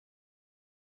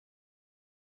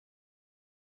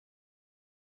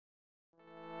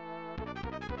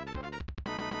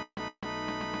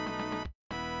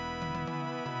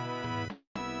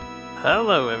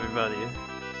Hello everybody!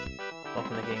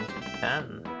 Welcome to game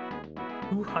 210.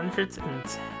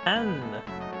 210!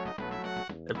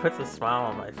 It puts a smile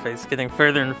on my face, getting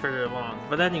further and further along.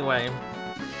 But anyway,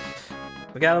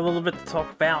 we got a little bit to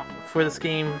talk about for this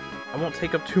game. I won't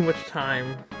take up too much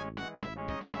time.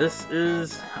 This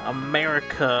is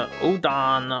America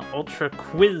Ōdan Ultra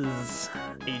Quiz,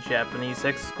 a Japanese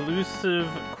exclusive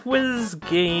quiz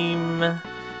game.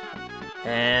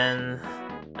 And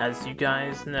as you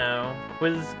guys know,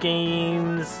 quiz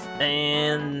games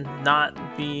and not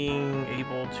being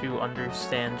able to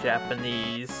understand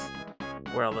Japanese,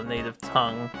 well, the native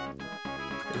tongue,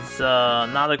 is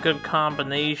not a good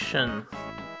combination.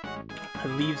 It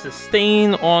leaves a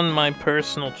stain on my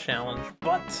personal challenge,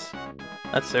 but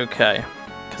that's okay,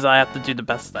 because I have to do the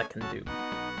best I can do.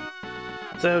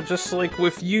 So, just like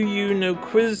with Yu no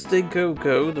Quiz de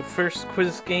Go-Go, the first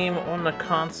quiz game on the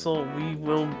console, we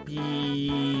will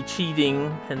be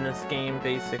cheating in this game,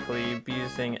 basically, be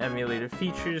using emulator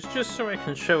features, just so I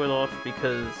can show it off,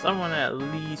 because I want to at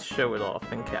least show it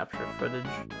off and capture footage.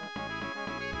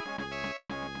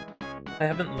 I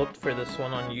haven't looked for this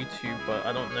one on YouTube, but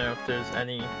I don't know if there's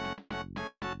any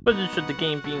footage of the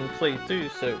game being played through,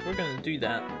 so we're going to do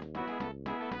that.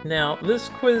 Now, this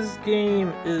quiz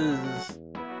game is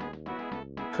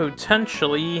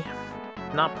potentially,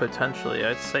 not potentially,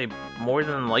 I'd say more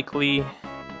than likely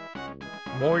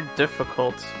more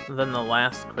difficult than the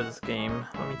last quiz game.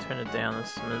 Let me turn it down a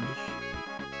smidge.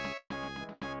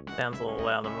 Sounds a little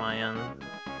loud on my end.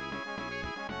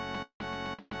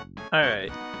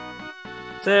 Alright.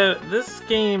 So, this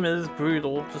game is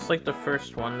brutal, just like the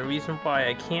first one. The reason why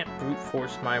I can't brute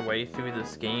force my way through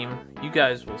this game, you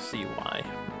guys will see why.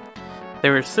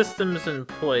 There are systems in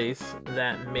place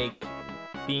that make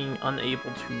being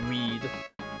unable to read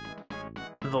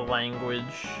the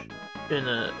language in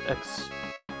an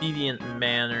expedient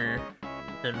manner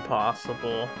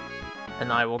impossible,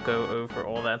 and I will go over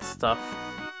all that stuff.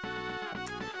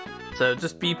 So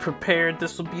just be prepared.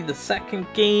 This will be the second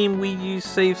game we use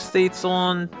save states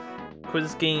on.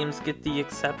 Quiz games get the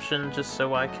exception just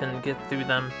so I can get through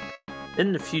them.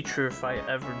 In the future, if I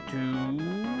ever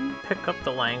do pick up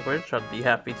the language, I'd be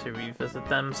happy to revisit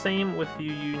them. Same with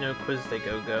Yu no Quiz de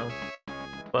Go-Go.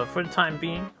 But for the time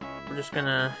being, we're just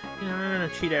gonna, we're gonna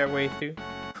cheat our way through.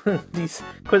 These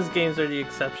quiz games are the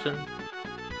exception.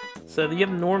 So you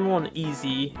have normal and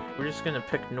easy. We're just gonna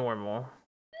pick normal.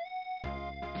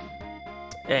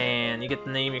 And you get to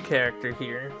name your character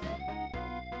here.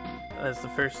 That's the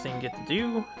first thing you get to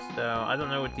do. So I don't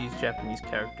know what these Japanese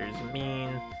characters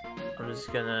mean. I'm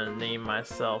just gonna name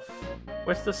myself.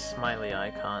 What's the smiley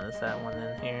icon? Is that one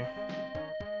in here?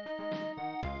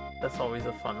 That's always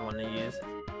a fun one to use.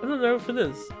 I don't know if it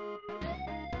is.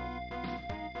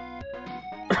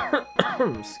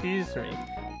 Excuse me.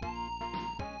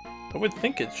 I would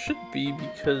think it should be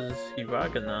because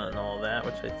hiragana and all that,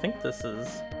 which I think this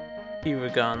is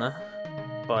hiragana,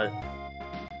 but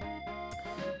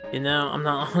I'm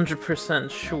not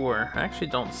 100% sure. I actually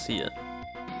don't see it.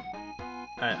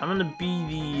 Alright, I'm gonna be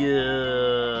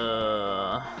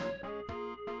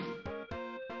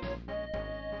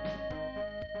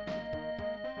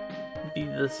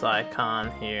this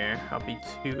icon here. I'll be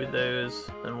two of those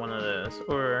and one of those,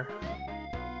 or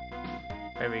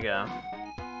there we go.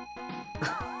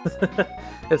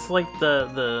 It's like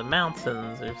the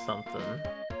mountains or something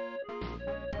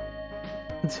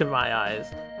to my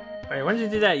eyes. Alright, once you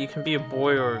do that, you can be a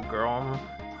boy or a girl.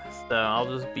 So I'll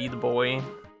just be the boy.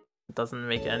 It doesn't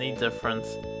make any difference.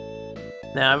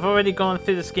 Now, I've already gone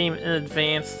through this game in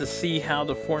advance to see how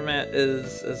the format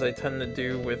is, as I tend to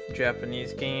do with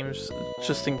Japanese games,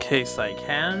 just in case I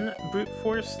can brute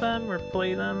force them or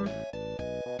play them.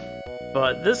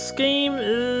 But this game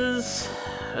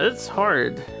it's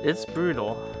hard. It's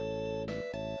brutal.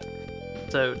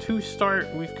 So, to start,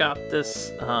 we've got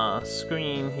this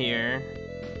screen here.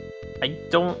 I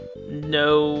don't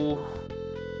know.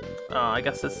 I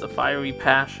guess it's the fiery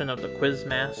passion of the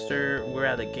Quizmaster. We're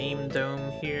at a game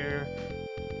dome here.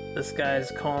 This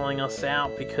guy's calling us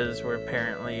out because we're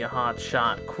apparently a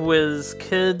hotshot quiz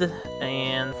kid.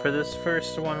 And for this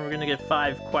first one, we're gonna get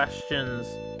 5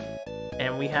 questions.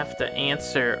 And we have to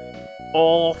answer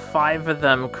all 5 of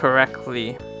them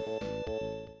correctly.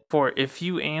 For if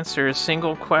you answer a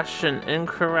single question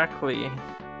incorrectly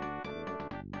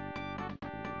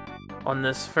on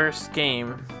this first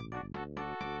game,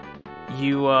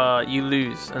 you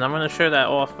lose. And I'm gonna show that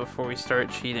off before we start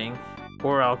cheating,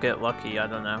 or I'll get lucky, I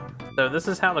don't know. So this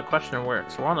is how the question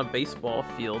works. We're on a baseball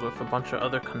field with a bunch of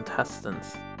other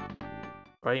contestants,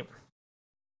 right?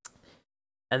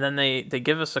 And then they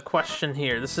give us a question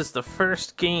here. This is the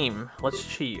first game. Let's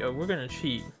cheat. Oh, we're gonna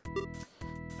cheat.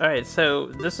 Alright, so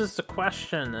this is the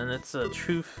question, and it's a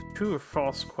true or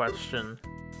false question.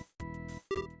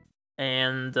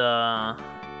 And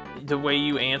the way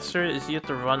you answer it is you have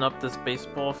to run up this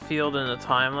baseball field in a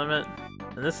time limit.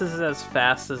 And this is as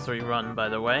fast as we run, by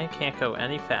the way. Can't go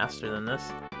any faster than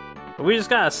this. But we just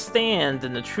gotta stand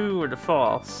in the true or the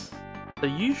false. So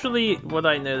usually what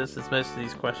I notice is most of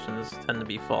these questions tend to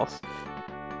be false.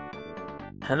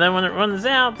 And then when it runs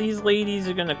out, these ladies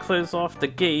are gonna close off the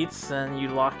gates and you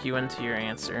lock you into your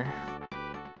answer.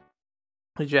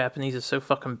 The Japanese are so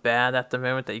fucking bad at the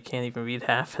moment that you can't even read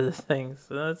half of the things.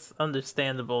 So that's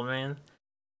understandable, man.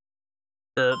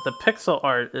 The pixel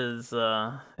art is,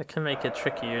 it can make it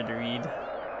trickier to read.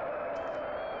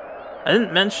 I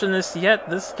didn't mention this yet.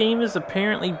 This game is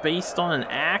apparently based on an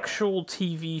actual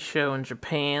TV show in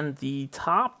Japan. The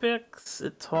topics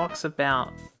it talks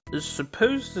about is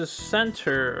supposed to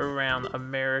center around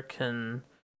American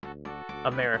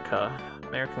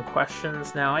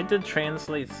questions. Now, I did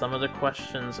translate some of the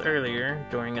questions earlier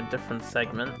during a different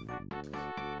segment,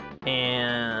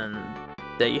 and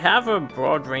they have a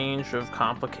broad range of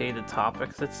complicated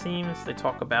topics, it seems. They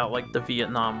talk about, like, the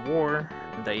Vietnam War.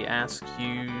 They ask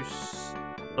you,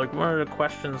 like, one of the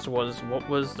questions was, what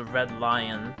was the Red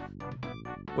Lion?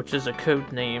 Which is a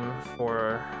code name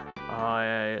for,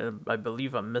 I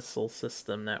believe, a missile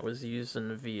system that was used in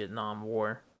the Vietnam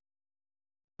War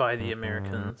by the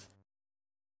Americans.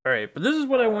 Alright, but this is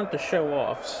what I want to show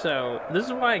off. So, this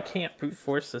is why I can't brute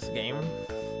force this game.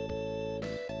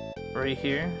 Right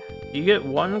here. You get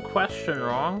one question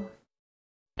wrong,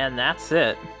 and that's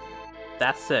it.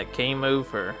 That's it. Game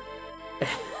over.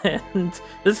 And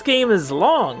this game is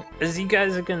long, as you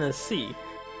guys are gonna see.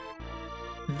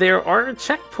 There are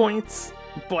checkpoints,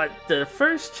 but the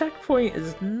first checkpoint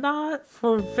is not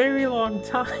for a very long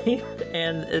time,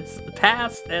 and it's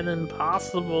past an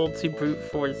impossible to brute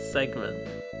force segment,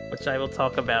 which I will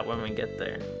talk about when we get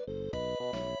there.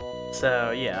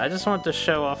 So yeah, I just want to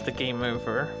show off the game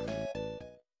over.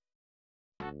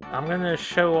 I'm gonna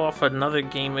show off another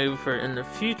game over in the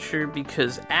future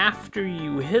because after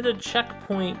you hit a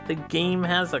checkpoint, the game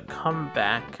has a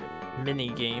comeback mini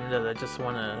game that I just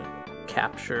want to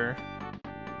capture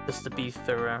just to be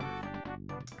thorough.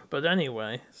 But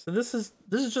anyway, so this is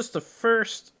just the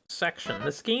first section.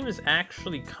 This game is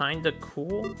actually kind of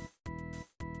cool,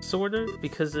 sort of,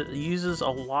 because it uses a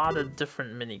lot of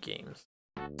different mini games.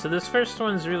 So this first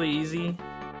one's really easy.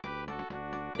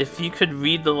 If you could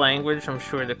read the language, I'm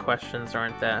sure the questions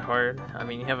aren't that hard. I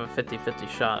mean, you have a 50-50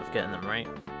 shot of getting them right.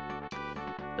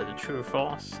 So the true or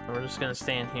false, and we're just gonna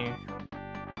stand here.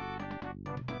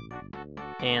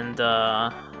 And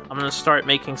I'm gonna start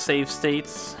making save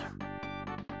states.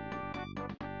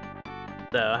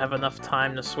 So I have enough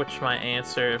time to switch my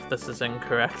answer if this is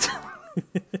incorrect.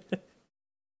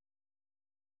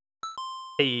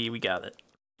 Hey, we got it.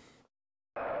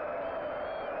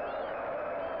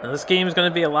 Now, this game is going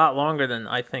to be a lot longer than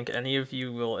I think any of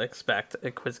you will expect a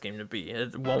quiz game to be.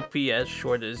 It won't be as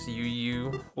short as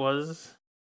UU was,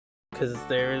 because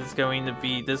there is going to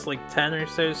be, there's like 10 or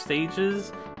so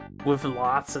stages with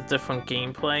lots of different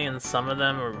gameplay, and some of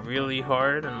them are really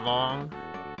hard and long.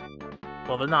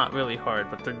 Well, they're not really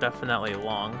hard, but they're definitely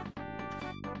long.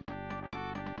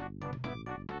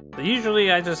 So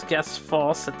usually I just guess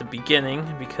false at the beginning,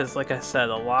 because like I said,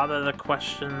 a lot of the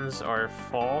questions are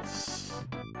false.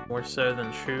 More so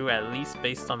than true, at least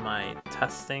based on my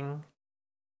testing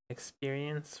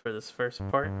experience for this first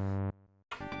part.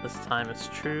 This time it's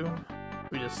true.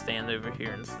 We just stand over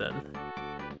here instead.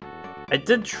 I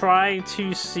did try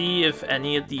to see if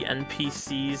any of the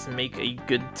NPCs make a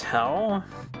good tell,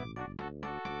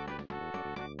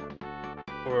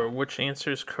 or which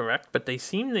answer is correct, but they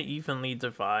seem to evenly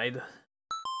divide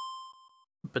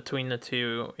between the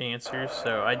two answers,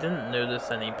 so I didn't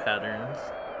notice any patterns.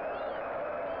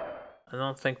 I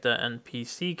don't think the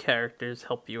NPC characters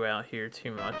help you out here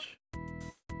too much.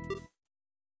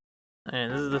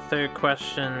 And this is the third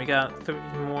question. We got 3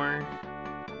 more.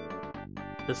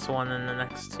 This one and the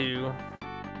next 2.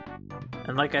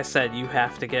 And like I said, you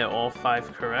have to get all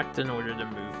 5 correct in order to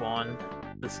move on.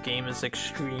 This game is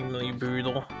extremely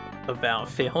brutal about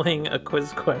failing a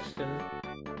quiz question.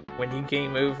 When you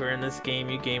game over in this game,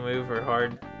 you game over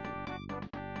hard.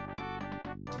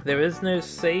 There is no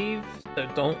save, so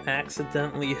don't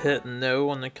accidentally hit no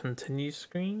on the continue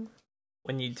screen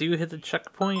when you do hit the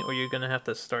checkpoint, or you're gonna have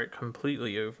to start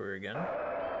completely over again.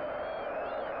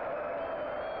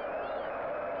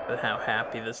 But how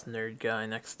happy this nerd guy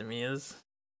next to me is.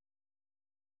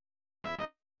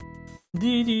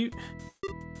 Doo-doo.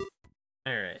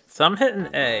 Alright, so I'm hitting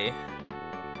A.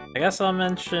 I guess I'll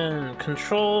mention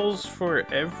controls for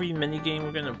every minigame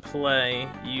we're gonna play.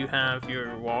 You have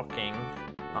your walking,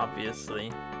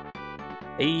 obviously.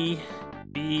 A,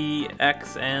 B,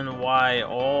 X, and Y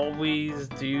always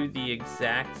do the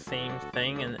exact same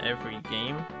thing in every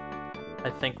game.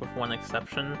 I think with one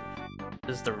exception,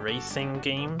 is the racing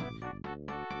game,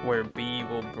 where B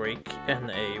will brake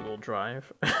and A will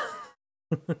drive.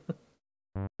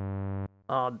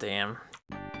 Oh damn.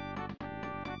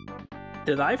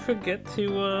 Did I forget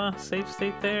to save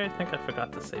state there? I think I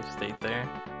forgot to save state there.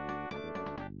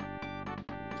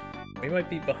 We might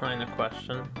be behind a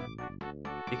question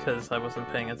because I wasn't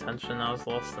paying attention. I was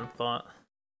lost in thought.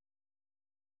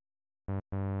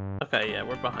 Okay, yeah,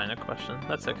 we're behind a question.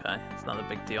 That's okay. It's not a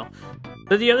big deal.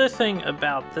 So the other thing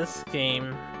about this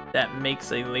game that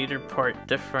makes a later part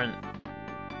different,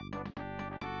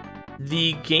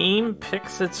 the game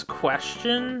picks its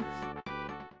question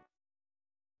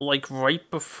like right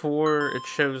before it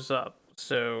shows up.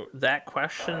 So that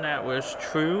question that was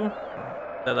true,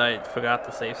 that I forgot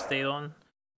to save state on,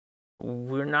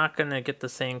 we're not gonna get the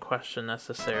same question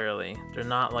necessarily. They're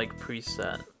not like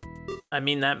preset. I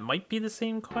mean, that might be the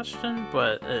same question,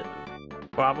 but it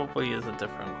probably is a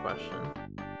different question.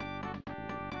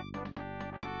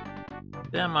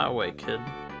 Get out of my way, kid.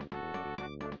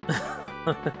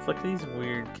 Look at these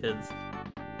weird kids.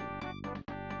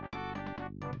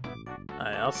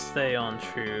 Alright, I'll stay on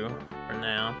true for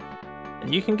now.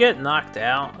 And you can get knocked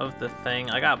out of the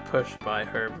thing. I got pushed by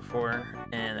her before,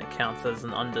 and it counts as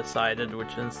an undecided,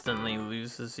 which instantly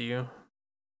loses you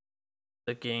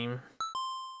the game.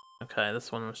 Okay,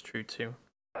 this one was true too.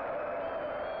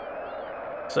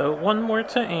 So one more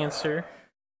to answer,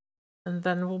 and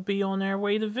then we'll be on our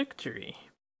way to victory.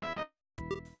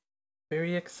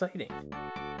 Very exciting.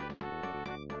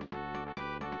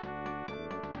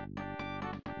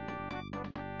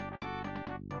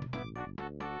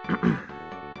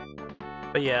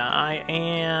 But yeah, I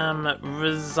am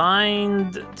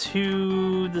resigned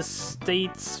to the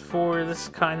states for this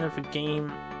kind of a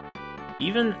game.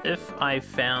 Even if I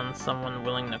found someone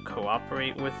willing to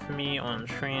cooperate with me on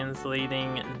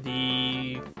translating,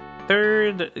 the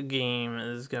third game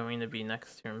is going to be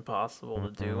next to impossible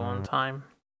to do on time,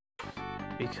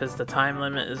 because the time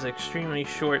limit is extremely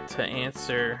short to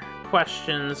answer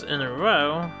questions in a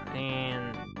row,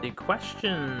 and the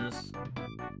questions,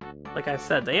 like I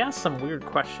said, they ask some weird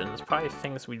questions, probably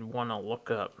things we'd want to look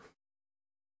up.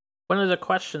 One of the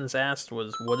questions asked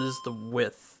was, what is the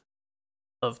width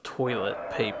of toilet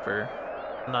paper?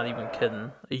 I'm not even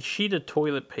kidding. A sheet of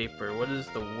toilet paper, what is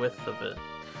the width of it?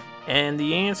 And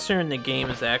the answer in the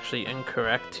game is actually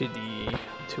incorrect to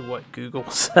what Google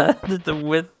said the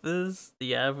width is,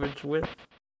 the average width.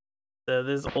 So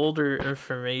there's older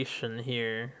information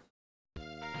here.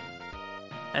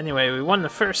 Anyway, we won the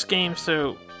first game,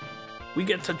 so we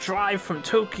get to drive from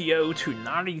Tokyo to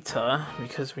Narita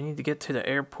because we need to get to the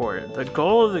airport. The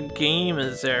goal of the game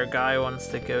is our guy wants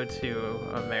to go to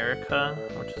America,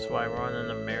 which is why we're on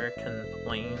an American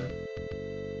plane.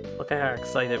 Look at how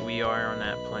excited we are on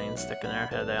that plane, sticking our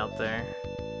head out there.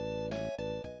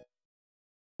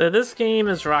 So this game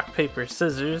is rock, paper,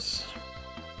 scissors.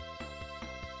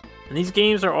 And these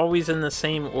games are always in the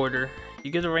same order.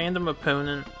 You get a random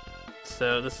opponent.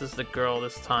 So this is the girl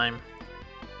this time.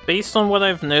 Based on what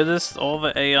I've noticed, all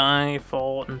the AI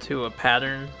fall into a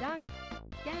pattern.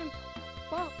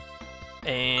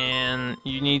 And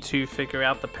you need to figure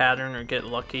out the pattern or get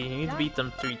lucky. You need to beat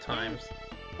them 3 times.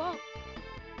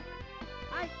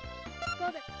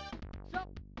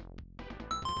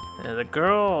 Yeah, the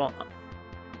girl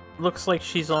looks like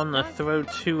she's on the throw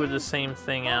 2 of the same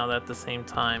thing out at the same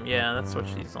time. Yeah, that's what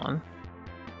she's on.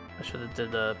 I should have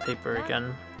did the paper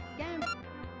again.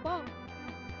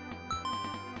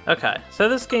 Okay, so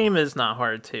this game is not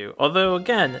hard too. Although,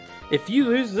 again, if you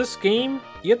lose this game,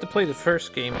 you have to play the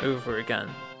first game over again.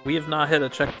 We have not hit a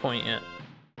checkpoint yet.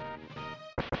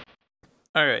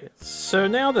 Alright, so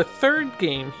now the third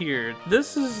game here.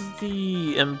 This is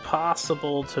the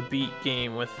impossible to beat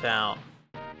game without.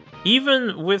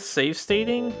 Even with save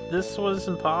stating, this was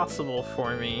impossible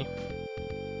for me.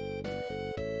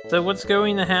 So what's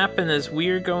going to happen is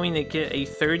we're going to get a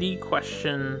 30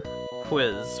 question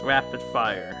quiz, rapid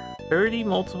fire. 30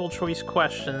 multiple choice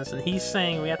questions, and he's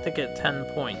saying we have to get 10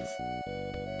 points.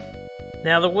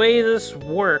 Now the way this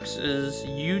works is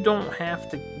you don't have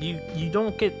to, you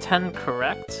don't get 10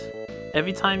 correct.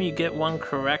 Every time you get 1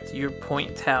 correct, your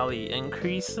point tally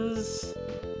increases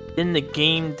in the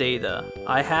game data.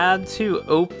 I had to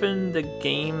open the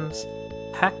game's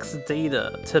hex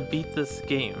data to beat this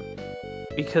game.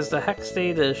 because the hex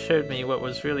data showed me what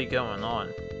was really going on.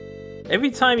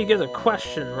 Every time you get a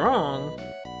question wrong,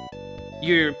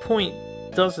 your point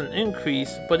doesn't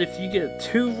increase, but if you get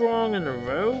 2 wrong in a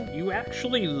row, you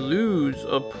actually lose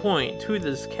a point to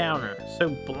this counter. So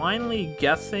blindly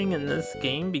guessing in this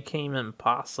game became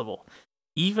impossible,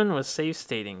 even with safe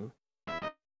stating.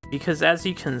 Because as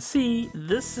you can see,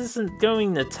 this isn't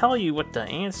going to tell you what the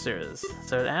answer is.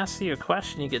 So it asks you a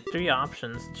question, you get 3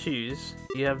 options to choose.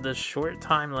 You have this short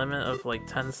time limit of like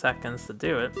 10 seconds to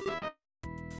do it.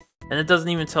 And it doesn't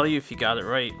even tell you if you got it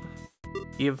right.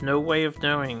 You have no way of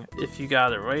knowing if you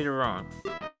got it right or wrong.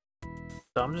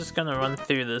 So I'm just gonna run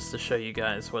through this to show you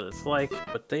guys what it's like,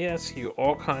 but they ask you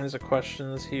all kinds of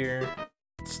questions here.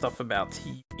 Stuff about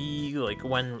TV, like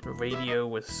when radio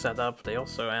was set up. They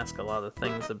also ask a lot of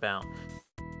things about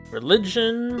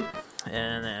religion,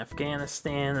 and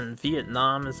Afghanistan and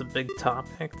Vietnam is a big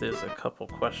topic. There's a couple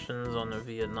questions on the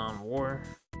Vietnam War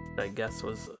that I guess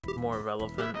was more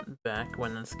relevant back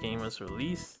when this game was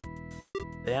released.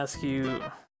 They ask you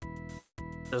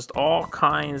just all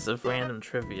kinds of random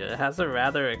trivia. It has a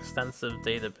rather extensive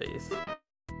database,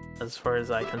 as far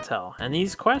as I can tell. And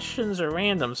these questions are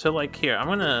random, so like here, I'm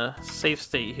gonna save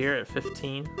state here at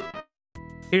 15.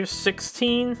 Here's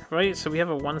 16, right? So we have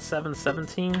a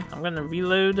 1717. I'm gonna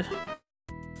reload.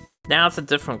 Now it's a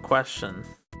different question.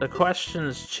 The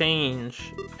questions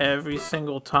change every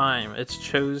single time it's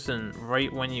chosen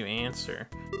right when you answer.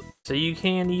 So you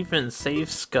can't even save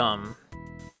scum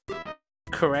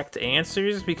correct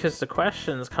answers because the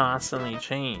questions constantly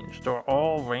change. They're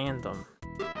all random.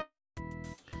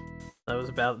 That was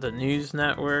about the news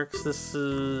networks. This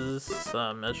is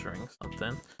measuring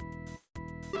something.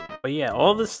 But yeah,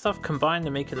 all this stuff combined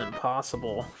to make it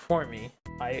impossible for me.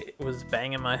 I was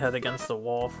banging my head against the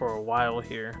wall for a while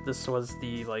here. This was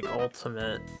the like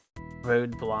ultimate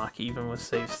roadblock, even with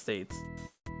safe states.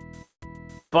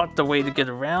 But the way to get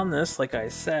around this, like I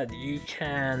said, you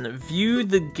can view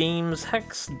the game's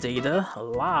hex data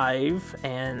live,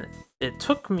 and it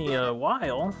took me a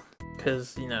while,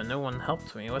 because, you know, no one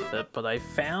helped me with it, but I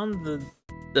found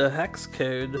the hex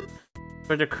code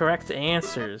for the correct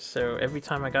answers, so every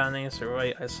time I got an answer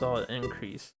right, I saw it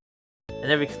increase.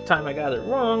 And every time I got it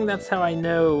wrong, that's how I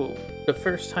know the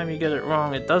first time you get it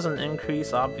wrong, it doesn't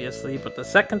increase, obviously, but the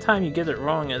second time you get it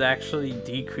wrong, it actually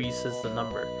decreases the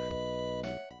number.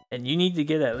 And you need to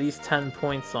get at least 10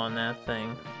 points on that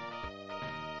thing.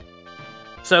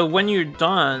 So when you're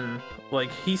done, like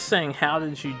he's saying, how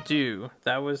did you do?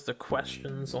 That was the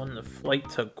questions on the flight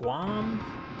to Guam.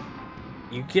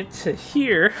 You get to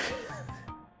here,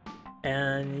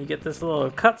 and you get this little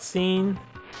cutscene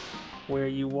where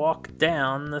you walk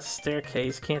down the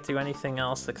staircase. Can't do anything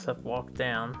else except walk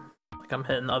down. Like I'm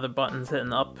hitting other buttons,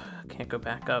 hitting up. Can't go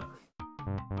back up.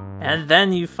 And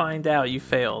then you find out you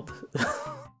failed.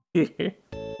 Which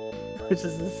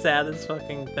is the saddest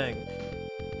fucking thing.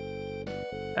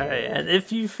 Alright, and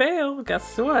if you fail,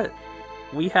 guess what?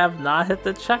 We have not hit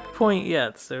the checkpoint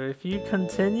yet, so if you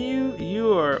continue,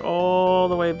 you are all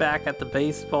the way back at the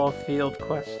baseball field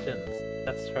questions.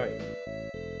 That's right.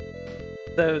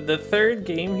 So the third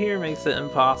game here makes it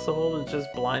impossible to just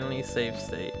blindly save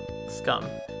state. Scum.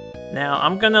 Now,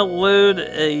 I'm gonna load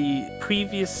a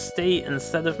previous state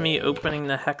instead of me opening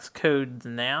the hex code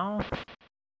now.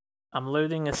 I'm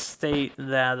loading a state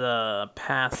that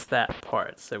passed that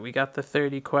part. So we got the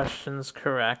 30 questions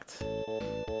correct.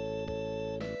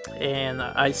 And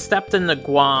I stepped into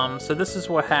Guam, so this is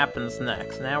what happens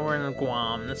next. Now we're in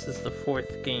Guam. This is the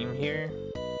 4th game here.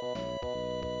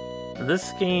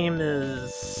 This game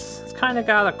it's kind of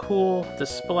got a cool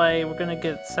display. We're gonna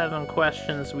get 7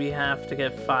 questions. We have to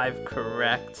get 5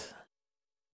 correct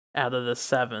out of the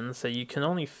 7, so you can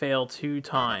only fail 2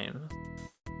 times.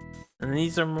 And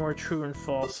these are more true and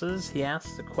falses. He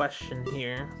asks the question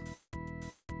here.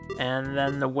 And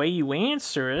then the way you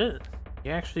answer it, you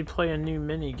actually play a new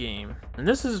mini game. And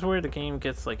this is where the game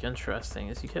gets like interesting,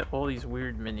 is you get all these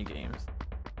weird mini games.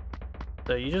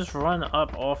 So you just run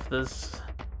up off this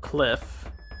cliff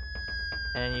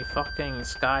and you fucking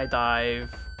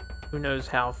skydive who knows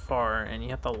how far, and you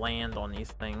have to land on these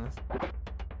things.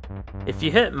 If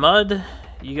you hit mud,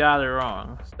 you got it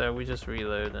wrong. So we just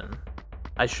reload, and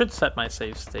I should set my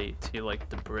save state to like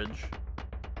the bridge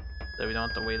so we don't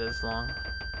have to wait as long.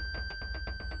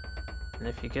 And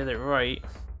if you get it right,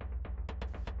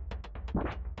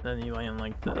 then you land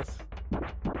like this.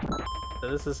 So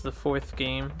this is the 4th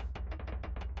game.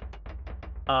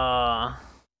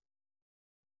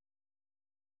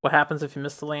 What happens if you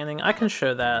miss the landing? I can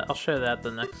show that. I'll show that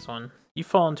the next one. You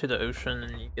fall into the ocean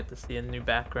and you get to see a new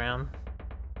background.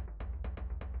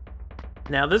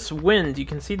 Now this wind, you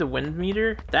can see the wind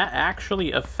meter, that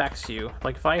actually affects you.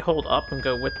 Like if I hold up and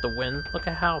go with the wind, look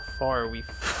at how far we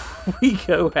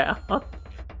go out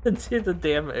into the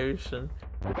damn ocean.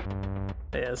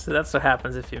 Yeah, so that's what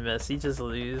happens if you miss. You just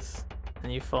lose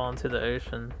and you fall into the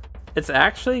ocean. It's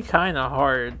actually kind of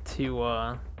hard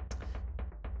to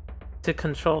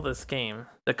control this game.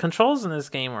 The controls in this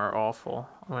game are awful.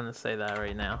 I'm gonna say that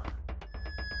right now.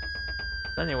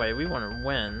 Anyway, we want to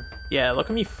win. Yeah, look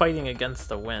at me fighting against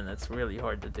the wind. It's really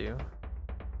hard to do.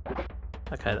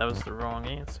 Okay, that was the wrong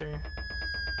answer.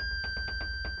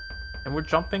 And we're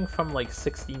jumping from like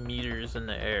 60 meters in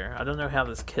the air. I don't know how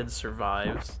this kid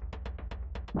survives.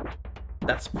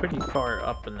 That's pretty far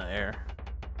up in the air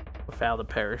without a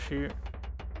parachute.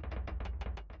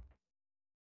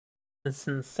 It's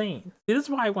insane. See, this is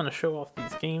why I want to show off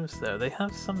these games though. They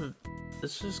have some...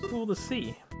 It's just cool to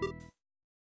see.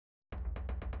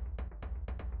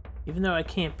 Even though I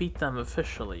can't beat them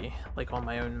officially, like on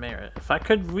my own merit. If I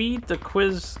could read the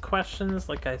quiz questions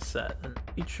like I said in the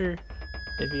future,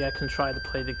 maybe I can try to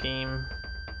play the game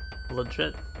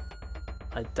legit.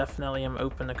 I definitely am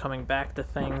open to coming back to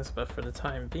things, but for the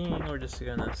time being, we're just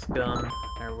gonna scum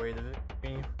our way to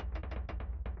victory.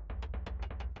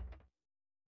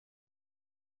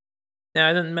 Now,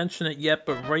 I didn't mention it yet,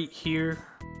 but right here,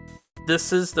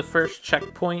 this is the first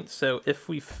checkpoint, so if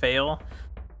we fail,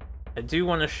 I do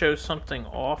want to show something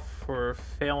off for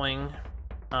failing.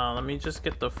 Let me just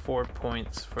get the 4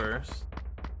 points first.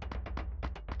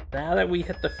 Now that we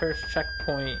hit the first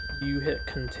checkpoint, you hit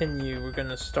continue, we're going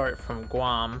to start from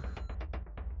Guam.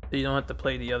 So you don't have to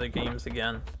play the other games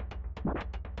again.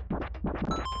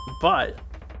 But,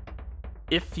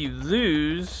 if you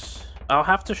lose, I'll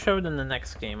have to show it in the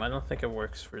next game. I don't think it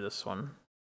works for this one.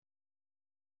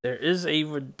 There is a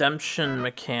redemption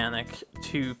mechanic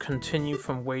to continue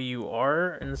from where you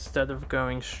are instead of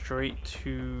going straight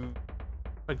to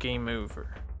a game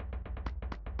over.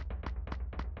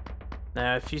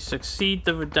 Now, if you succeed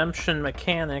the redemption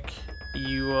mechanic,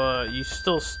 you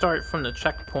still start from the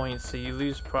checkpoint, so you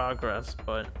lose progress,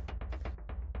 but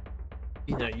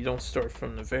you know, you don't start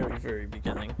from the very, very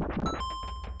beginning.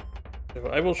 So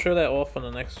I will show that off on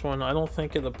the next one. I don't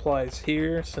think it applies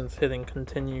here, since hitting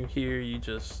continue here, you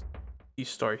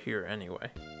start here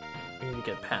anyway. You need to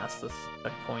get past this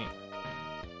checkpoint.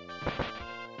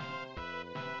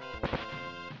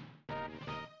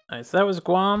 Alright, so that was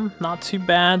Guam. Not too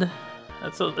bad.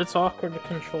 It's awkward, the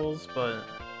controls, but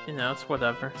you know, it's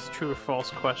whatever. It's true or false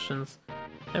questions.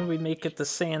 And we make it to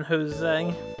San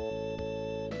Jose.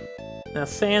 Now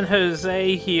San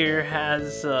Jose here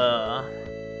has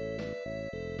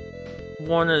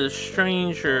one of the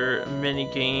stranger mini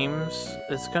games.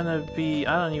 It's gonna be,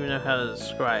 I don't even know how to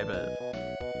describe it.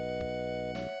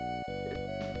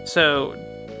 So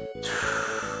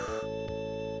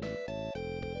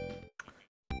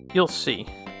you'll see.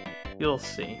 You'll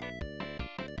see.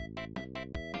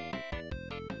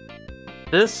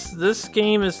 This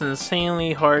game is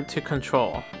insanely hard to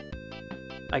control.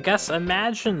 I guess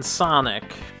imagine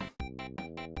Sonic.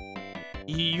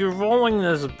 You're rolling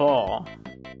this ball,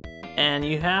 and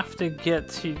you have to get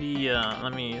to the,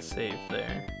 let me save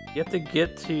there. You have to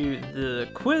get to the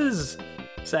quiz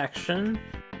section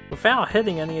without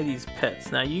hitting any of these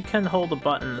pits. Now you can hold a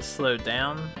button to slow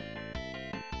down,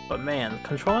 but man,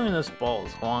 controlling this ball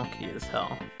is wonky as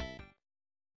hell.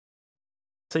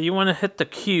 So you want to hit the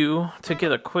Q to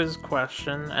get a quiz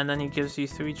question, and then he gives you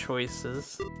 3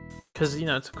 choices. Because, you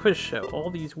know, it's a quiz show.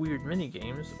 All these weird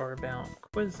mini-games are about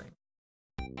quizzing.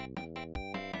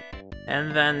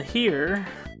 And then here,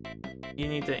 you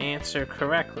need to answer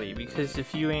correctly, because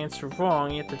if you answer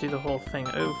wrong, you have to do the whole thing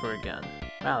over again.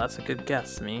 Wow, that's a good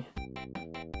guess, me.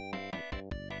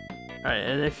 Alright,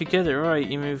 and if you get it right,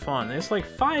 you move on. There's like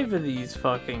 5 of these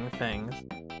fucking things.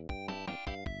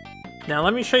 Now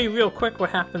let me show you real quick what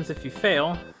happens if you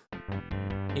fail.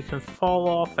 You can fall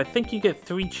off. I think you get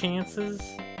 3 chances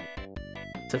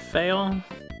to fail.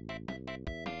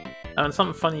 Oh, and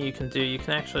something funny you can do, you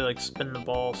can actually like spin the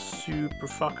ball super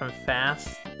fucking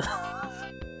fast.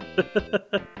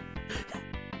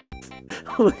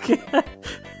 Look at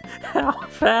how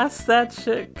fast that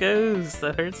shit goes.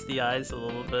 That hurts the eyes a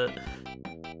little bit.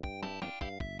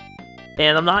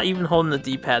 And I'm not even holding the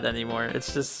D-pad anymore,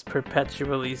 it's just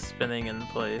perpetually spinning in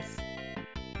place.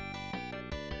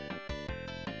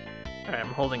 Alright, I'm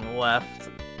holding left.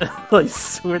 Like,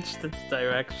 switched its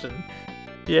direction.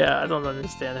 Yeah, I don't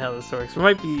understand how this works. It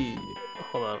might be...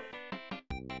 Hold up.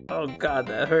 Oh god,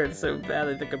 that hurts so bad,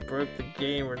 I think I broke the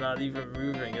game. We're not even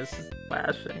moving, it's just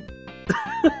flashing.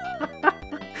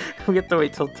 We have to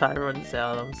wait till time runs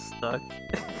out, I'm stuck.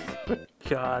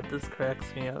 God, this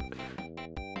cracks me up.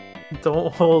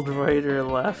 Don't hold right or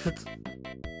left.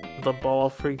 The ball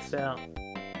freaks out.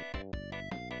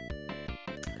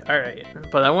 Alright,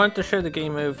 but I wanted to show the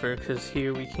game over because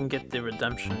here we can get the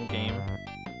redemption game.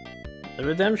 The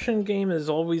redemption game is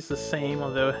always the same,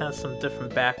 although it has some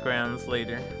different backgrounds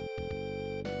later.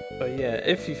 But yeah,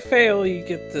 if you fail, you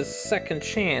get this second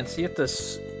chance. You have to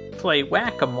play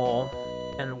whack-a-mole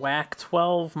and whack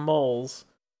 12 moles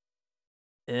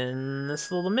in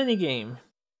this little mini-game.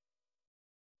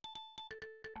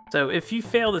 So if you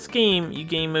fail this game, you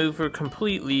game over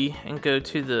completely and go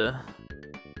to the...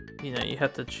 You know, you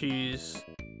have to choose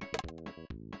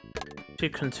to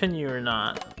continue or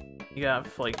not. You got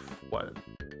like, what,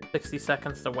 60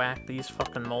 seconds to whack these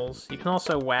fucking moles. You can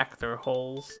also whack their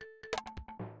holes.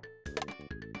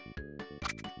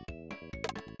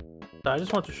 So I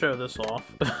just want to show this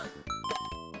off.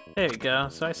 There you go,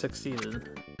 so I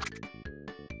succeeded.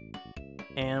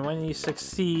 And when you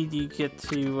succeed, you get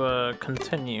to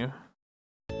continue.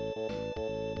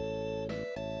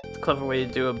 It's a clever way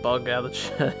to do a bug out of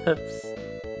chips.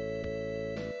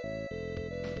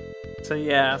 So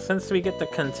yeah, since we get to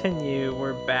continue,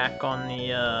 we're back on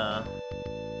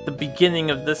the beginning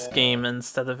of this game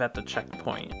instead of at the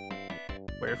checkpoint.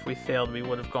 Where if we failed, we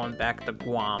would have gone back to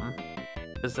Guam.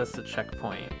 Because that's the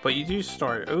checkpoint. But you do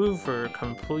start over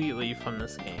completely from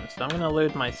this game. So I'm going to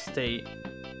load my state.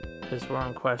 Because we're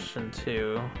on question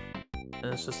 2. And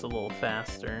it's just a little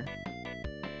faster.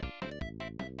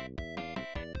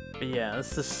 But yeah,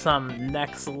 this is some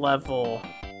next level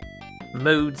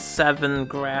Mode 7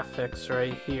 graphics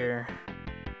right here.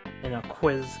 In a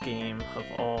quiz game of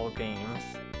all games.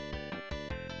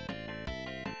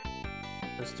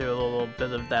 Let's do a little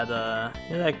bit of that,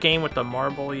 you know that game with the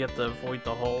marble, you have to avoid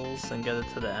the holes and get it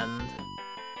to the end.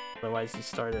 Otherwise you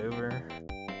start over.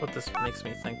 What this makes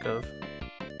me think of.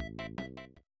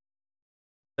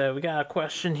 So we got a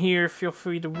question here, feel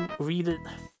free to read it.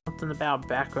 Something about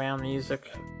background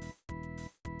music.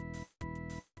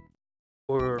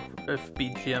 Or if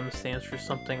BGM stands for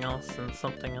something else, then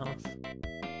something else.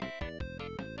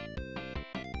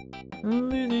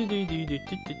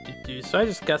 So I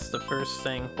just guessed the first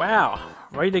thing. Wow,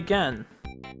 right again.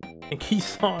 And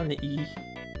keys on E.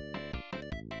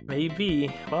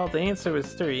 Maybe. Well, the answer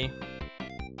was 3.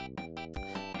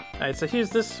 Alright, so here's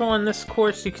this one. This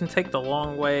course you can take the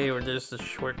long way, or there's a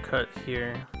shortcut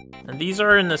here. And these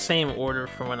are in the same order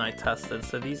from when I tested,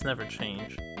 so these never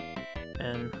change.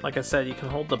 And like I said, you can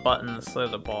hold the button to slow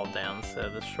the ball down, so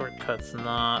the shortcut's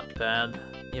not bad.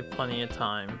 You have plenty of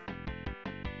time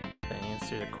to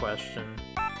answer the question.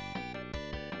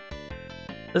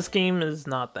 This game is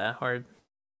not that hard.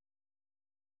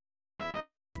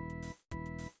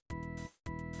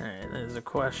 Alright, there's a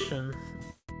question.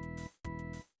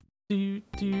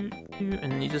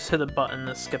 And you just hit a button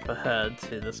to skip ahead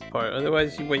to this part.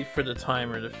 Otherwise you wait for the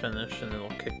timer to finish and it'll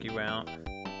kick you out.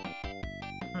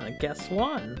 I'm gonna guess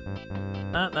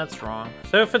 1. That's wrong.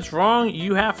 So if it's wrong,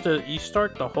 you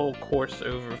start the whole course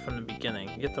over from the beginning.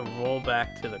 You get to roll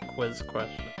back to the quiz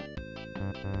question.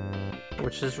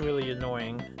 Which is really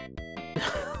annoying.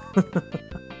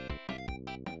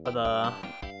 But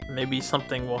maybe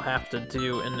something we'll have to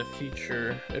do in the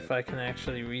future if I can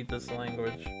actually read this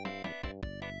language.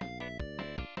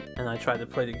 And I try to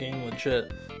play the game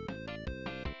legit.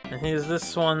 And here's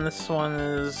this one. This one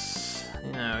is,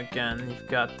 you know, again, you've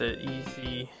got the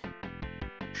easy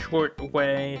short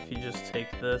way if you just take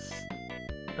this.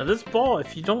 Now this ball,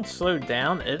 if you don't slow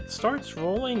down, it starts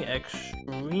rolling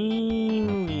extremely...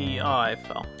 Oh, I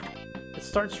fell. It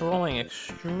starts rolling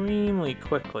extremely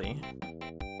quickly.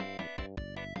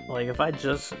 Like, if I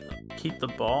just keep the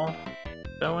ball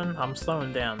going, I'm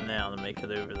slowing down now to make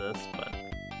it over this, but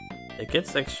it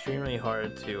gets extremely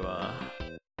hard to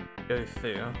go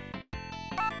through.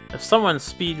 If someone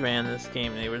speedran this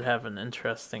game, they would have an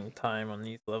interesting time on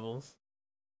these levels.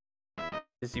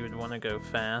 Because you would want to go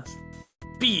fast.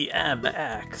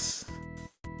 BMX!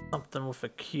 Something with a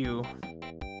Q.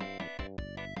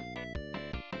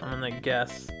 I'm gonna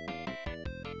guess.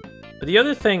 But the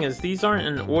other thing is, these aren't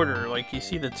in order. Like, you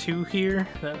see the 2 here?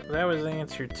 That was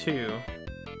answer 2.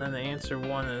 Then the answer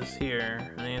 1 is here,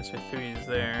 and the answer 3 is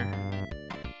there.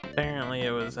 Apparently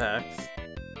it was X.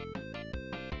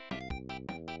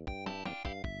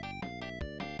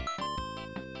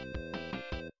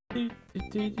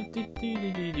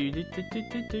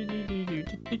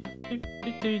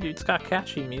 It's got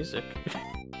catchy music.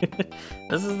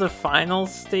 This is the final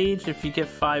stage. If you get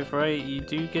 5 right, you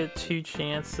do get 2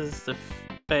 chances to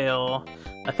fail.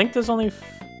 I think there's only...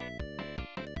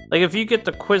 Like, if you get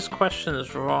the quiz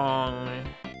questions wrong,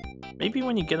 maybe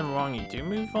when you get them wrong, you do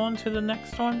move on to the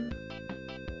next one?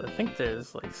 I think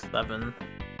there's like 7.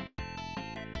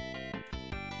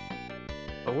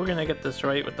 But we're gonna get this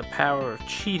right with the power of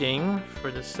cheating for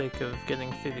the sake of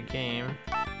getting through the game.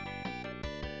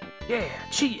 Yeah,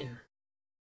 cheating!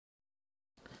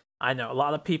 I know, a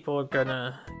lot of people are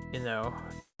gonna, you know,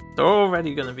 they're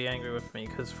already gonna be angry with me,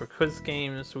 because for quiz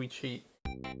games, we cheat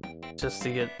just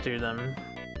to get through them.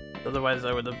 Otherwise,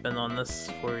 I would have been on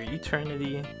this for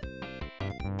eternity.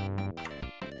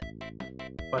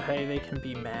 But hey, they can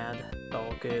be mad. It's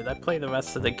all good. I play the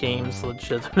rest of the games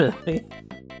legitimately.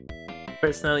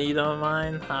 Personally, you don't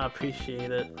mind? I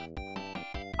appreciate it.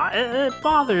 It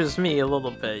bothers me a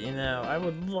little bit, you know. I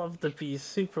would love to be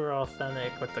super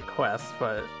authentic with the quest,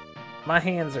 but my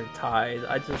hands are tied.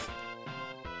 I just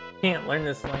can't learn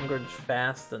this language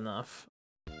fast enough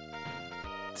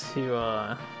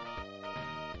to,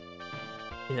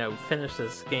 you know, finish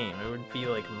this game. It would be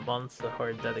like months of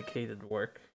hard, dedicated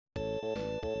work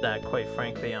that, quite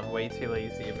frankly, I'm way too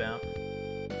lazy about.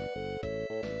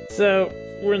 So,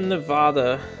 we're in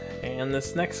Nevada, and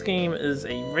this next game is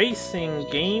a racing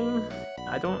game.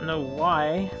 I don't know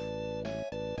why.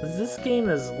 This game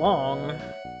is long.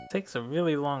 It takes a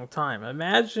really long time.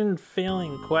 Imagine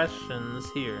failing questions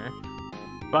here.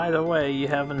 By the way, you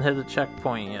haven't hit a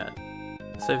checkpoint yet.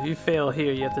 So if you fail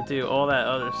here, you have to do all that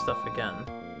other stuff again.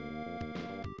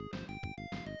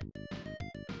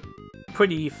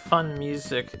 Pretty fun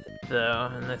music,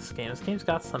 though, in this game. This game's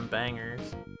got some bangers.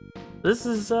 This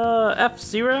is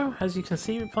F-Zero. As you can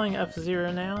see, we're playing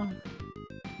F-Zero now.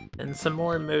 And some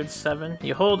more in Mode 7.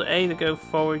 You hold A to go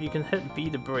forward, you can hit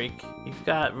B to brake. You've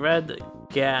got red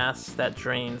gas that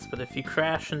drains, but if you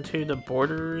crash into the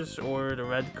borders or the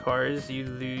red cars, you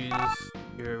lose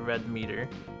your red meter.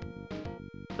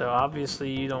 So obviously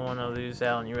you don't want to lose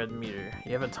out on your red meter.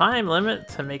 You have a time limit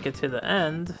to make it to the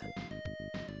end.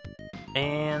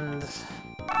 And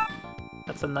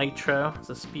that's a nitro, it's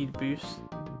a speed boost.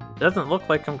 It doesn't look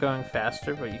like I'm going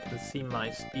faster, but you can see my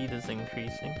speed is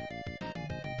increasing.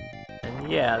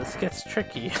 And yeah, this gets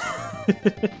tricky.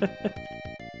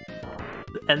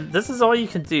 And this is all you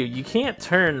can do. You can't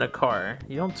turn the car.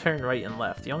 You don't turn right and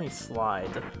left. You only slide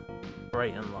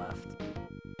right and left.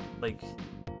 Like,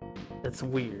 it's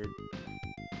weird.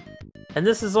 And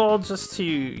this is all just to,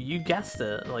 you guessed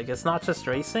it, like, it's not just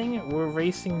racing. We're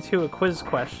racing to a quiz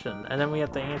question, and then we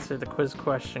have to answer the quiz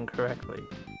question correctly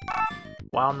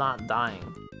while not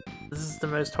dying. This is the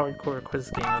most hardcore quiz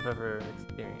game I've ever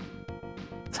experienced.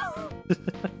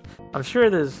 I'm sure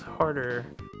there's harder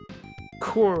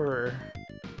core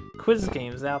quiz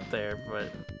games out there,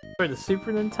 but for the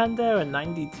Super Nintendo in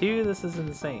 '92, this is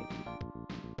insane.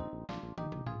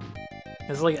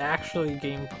 There's like actually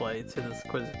gameplay to this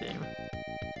quiz game.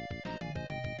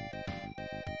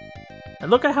 And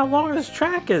look at how long this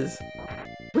track is!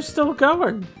 We're still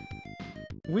going!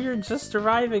 We're just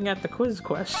arriving at the quiz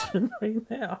question right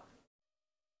now.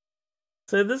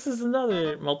 So this is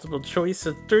another multiple choice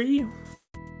of 3.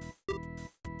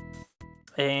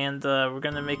 And we're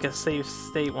gonna make a save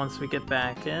state once we get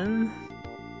back in,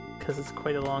 because it's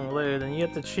quite a long load, and you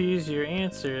have to choose your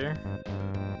answer.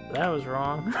 That was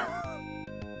wrong.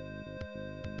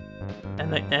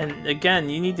 And again,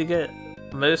 you need to get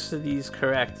most of these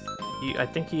correct. I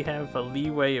think you have a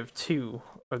leeway of 2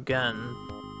 again,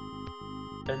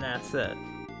 and that's it.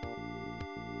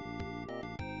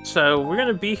 So we're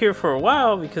gonna be here for a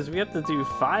while because we have to do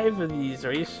 5 of these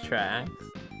racetracks.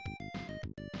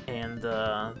 And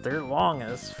they're long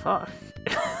as fuck.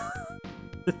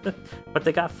 But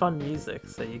they got fun music,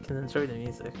 so you can enjoy the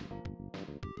music.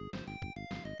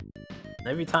 And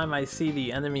every time I see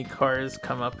the enemy cars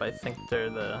come up, I think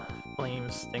they're the Flame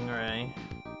Stingray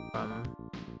from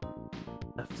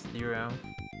F-Zero.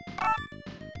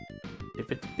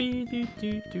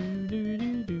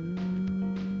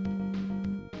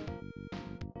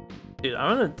 Dude,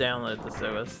 I'm gonna download this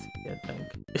OST, I think.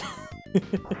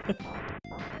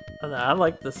 I don't know, I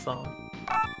like this song.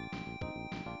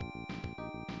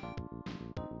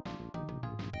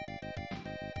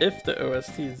 If the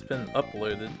OST has been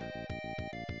uploaded.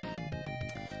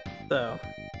 So,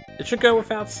 it should go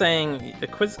without saying, the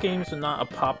quiz games are not a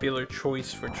popular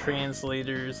choice for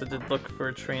translators. I did look for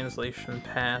a translation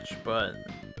patch, but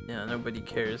you know, nobody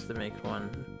cares to make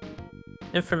one.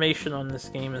 Information on this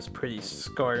game is pretty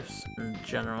scarce in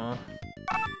general.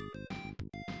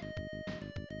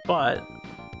 But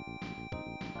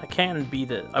I can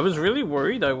beat it. I was really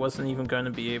worried I wasn't even going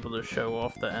to be able to show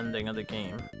off the ending of the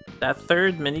game. That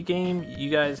third minigame,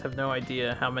 you guys have no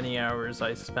idea how many hours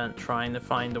I spent trying to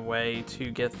find a way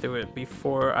to get through it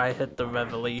before I hit the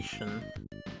revelation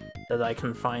that I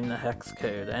can find the hex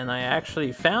code, and I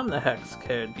actually found the hex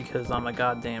code because I'm a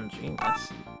goddamn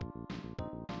genius.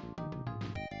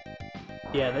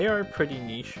 Yeah, they are pretty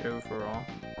niche overall.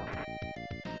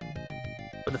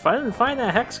 But if I didn't find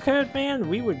that hex code, man,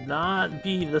 we would not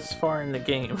be this far in the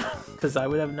game, because I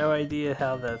would have no idea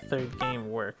how that third game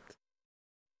worked.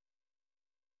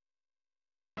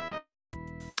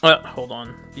 Hold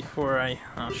on. Before I...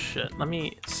 Oh shit. Let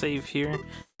me save here.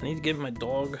 I need to get my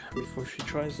dog before she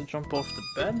tries to jump off the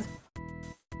bed.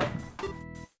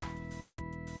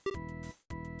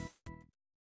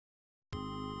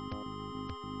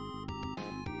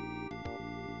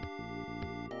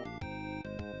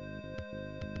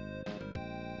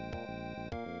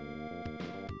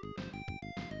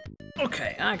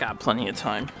 Okay, I got plenty of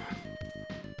time.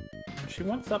 She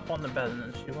wants up on the bed and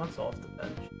then she wants off the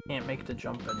bed. She can't make the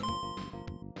jump anymore.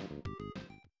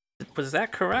 Was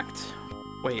that correct?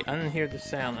 Wait, I didn't hear the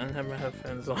sound. I didn't have my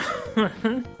headphones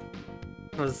on.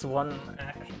 Was one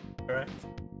action correct?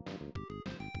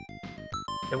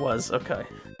 It was, okay.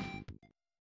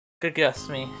 Good guess,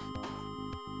 me.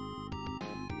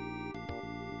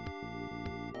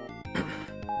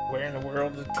 Where in the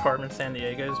world is Carmen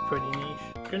Sandiego is pretty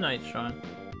niche. Good night, Sean.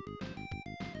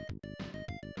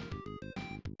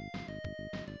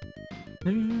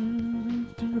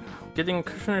 Getting a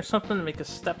cushion or something to make a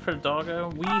step for the doggo.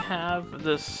 We have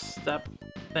this step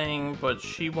thing, but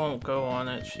she won't go on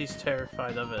it. She's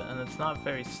terrified of it, and it's not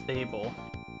very stable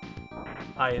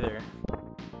either.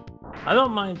 I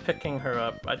don't mind picking her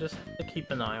up. I just have to keep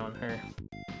an eye on her.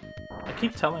 I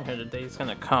keep telling her the day's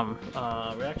gonna come.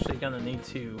 We're actually gonna need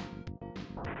to...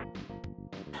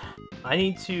 I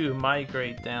need to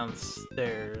migrate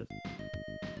downstairs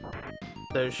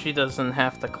so she doesn't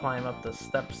have to climb up the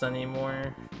steps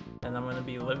anymore. And I'm gonna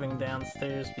be living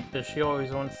downstairs because she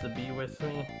always wants to be with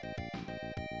me.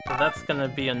 So that's gonna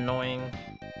be annoying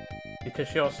because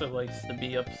she also likes to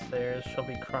be upstairs. She'll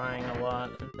be crying a lot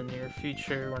in the near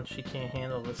future when she can't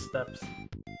handle the steps.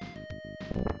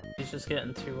 She's just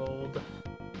getting too old.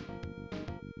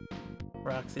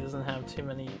 Roxy doesn't have too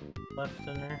many left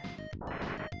in her.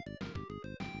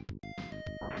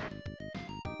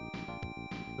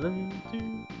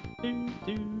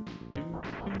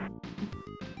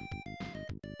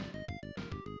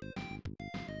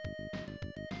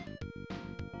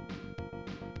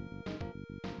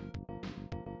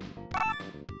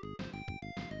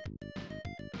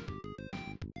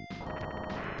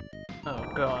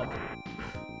 Oh god.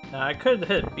 Now I could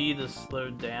hit B to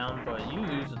slow down, but you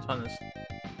lose a ton of speed.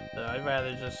 So I'd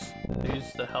rather just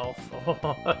lose the health.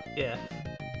 Oh yeah.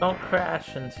 Don't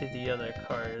crash into the other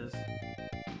cars.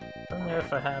 I don't know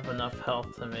if I have enough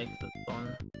health to make this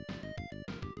one.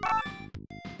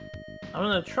 I'm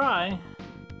gonna try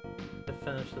to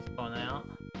finish this one out.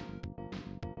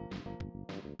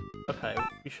 Okay,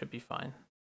 we should be fine.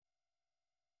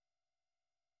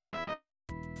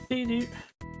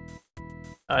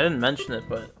 I didn't mention it,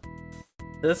 but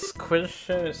this quiz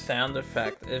show sound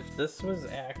effect, if this was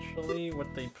actually what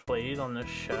they played on the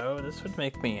show, this would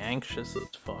make me anxious as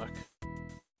fuck.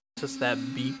 Just that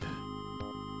beep.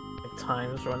 Like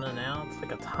time's running out. It's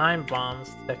like a time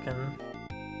bomb's ticking.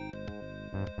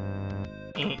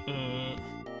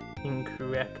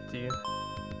 Incorrect, dude.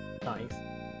 Nice.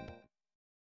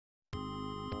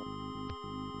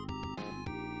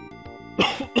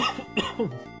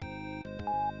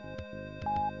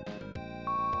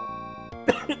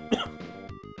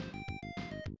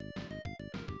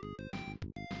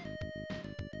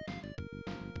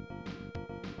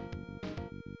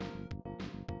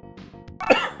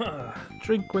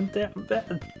 Drink went down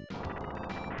bad.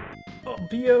 I'll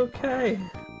be okay.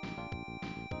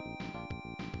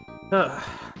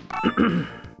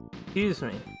 Excuse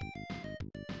me.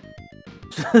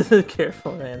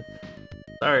 Careful, man.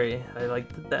 Sorry, I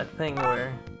like that thing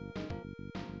where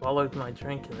I swallowed my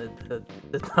drink and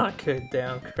it did not go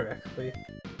down correctly.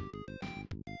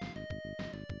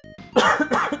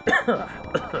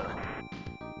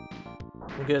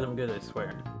 I'm good, I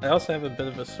swear. I also have a bit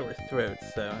of a sore throat,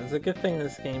 so it's a good thing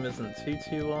this game isn't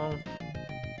too long.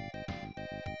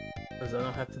 Because I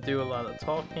don't have to do a lot of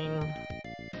talking.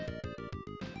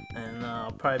 And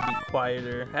I'll probably be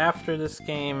quieter after this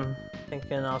game.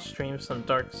 Thinking I'll stream some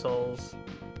Dark Souls.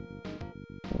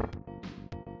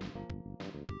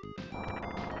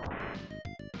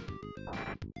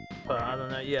 But I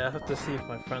don't know, yeah, I have to see if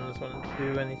my friends want to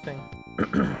do anything.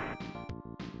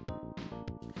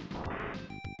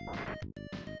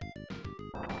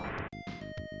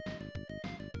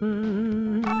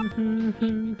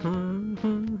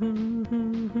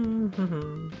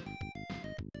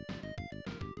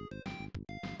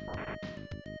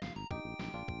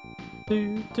 Hey,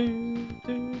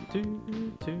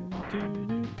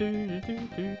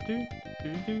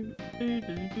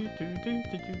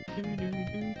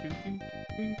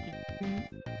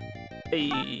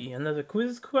 another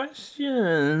quiz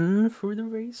question for the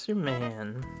Racer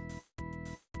Man.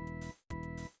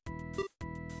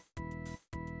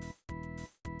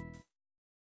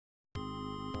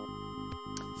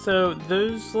 So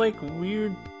those like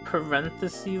weird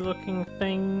parenthesis looking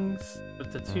things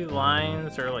with the two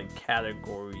lines are like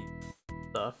category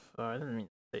stuff. Oh, I didn't mean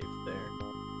to save there.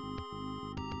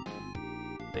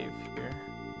 Save here.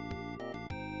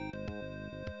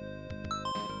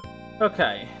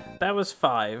 Okay, that was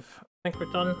 5. I think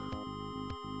we're done.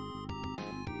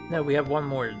 No, we have one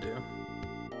more to do.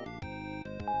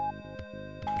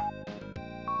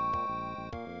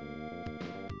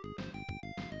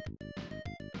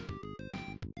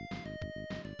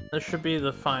 This should be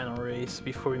the final race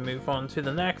before we move on to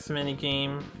the next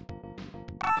minigame.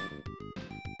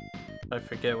 I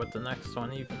forget what the next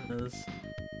one even is.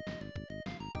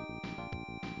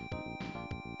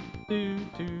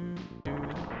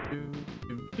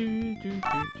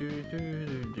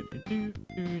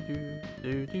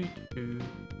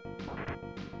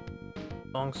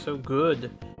 Song's so good.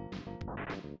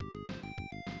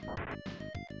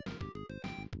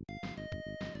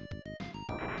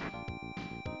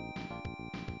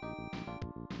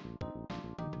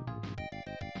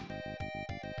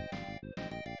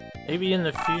 Maybe in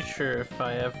the future, if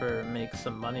I ever make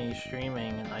some money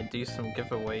streaming and I do some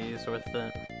giveaways with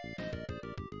it,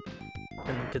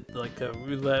 and get like a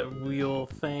roulette wheel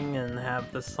thing and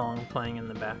have this song playing in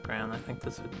the background, I think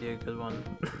this would be a good one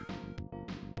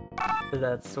for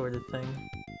that sort of thing.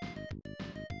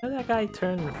 Why did that guy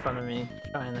turn in front of me,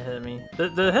 trying to hit me? The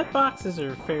hitboxes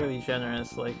are fairly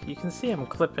generous, like you can see I'm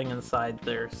clipping inside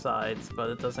their sides, but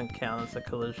it doesn't count as a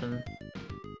collision.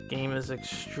 Game is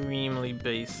extremely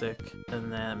basic in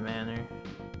that manner.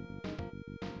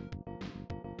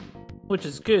 Which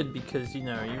is good because, you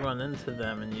know, you run into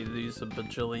them and you lose a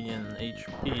bajillion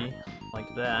HP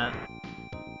like that.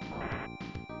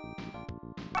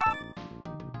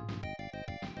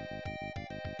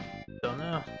 Don't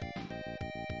know.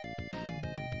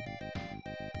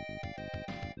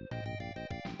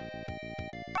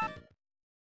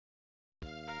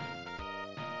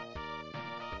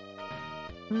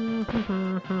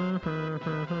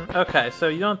 Okay, so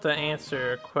you don't have to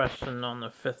answer a question on the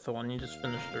 5th one, you just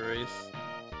finish the race.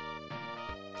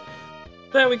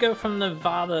 There we go from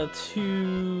Nevada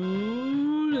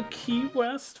to Key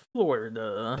West,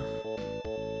 Florida.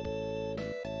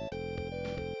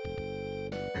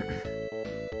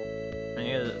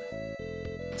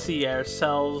 See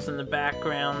ourselves in the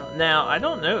background. Now, I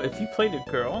don't know if you played a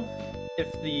girl, if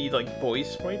the like boy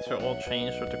sprites are all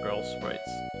changed with the girl sprites.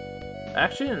 I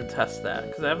actually didn't test that,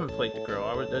 because I haven't played the girl,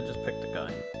 I just picked the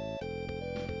guy.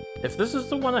 If this is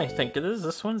the one I think it is,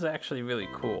 this one's actually really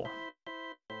cool.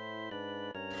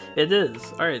 It is.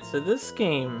 Alright, so this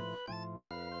game,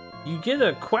 you get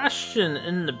a question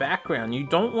in the background. You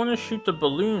don't want to shoot the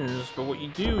balloons, but what you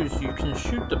do is you can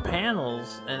shoot the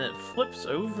panels, and it flips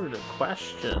over the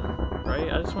question,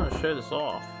 right? I just want to show this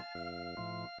off.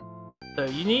 So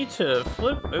you need to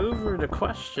flip over the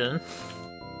question,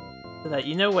 so that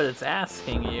you know what it's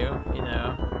asking you, you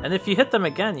know. And if you hit them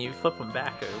again, you flip them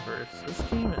back over. So this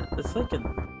game, it's like an...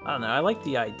 I don't know, I like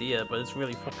the idea, but it's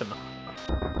really fucking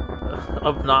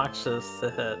obnoxious to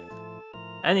hit.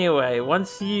 Anyway,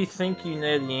 once you think you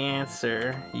know the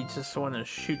answer, you just want to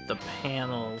shoot the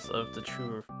panels of the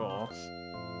true or false.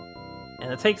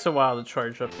 And it takes a while to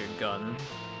charge up your gun.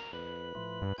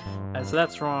 And so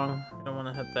that's wrong, you don't want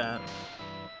to hit that.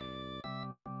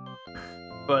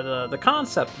 But the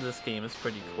concept of this game is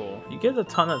pretty cool. You get a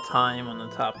ton of time on the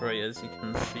top right, as you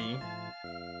can see.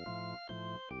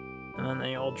 And then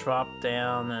they all drop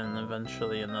down, and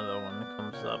eventually another one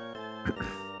comes up.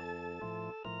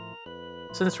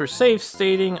 Since we're safe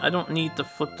stating, I don't need to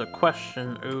flip the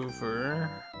question over.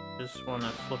 Just want to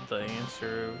flip the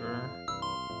answer over.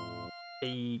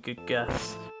 Hey, good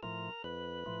guess.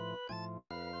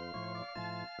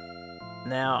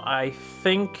 Now, I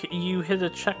think you hit a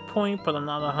checkpoint, but I'm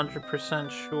not 100%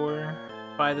 sure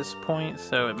by this point,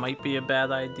 so it might be a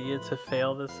bad idea to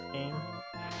fail this game.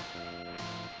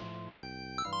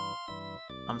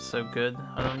 I'm so good,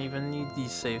 I don't even need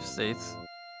these save states.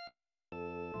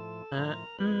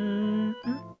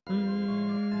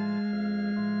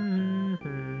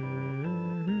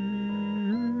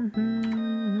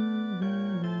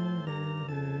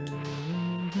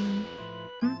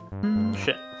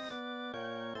 Shit.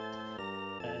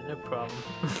 No problem.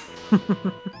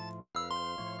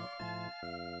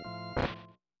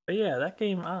 But yeah, that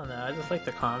game, I don't know, I just like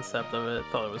the concept of it,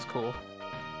 thought it was cool.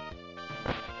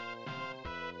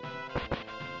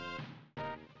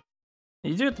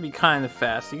 You do have to be kind of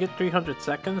fast. You get 300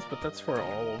 seconds, but that's for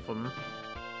all of them.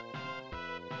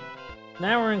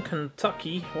 Now we're in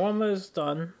Kentucky. We're almost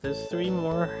done. There's 3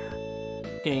 more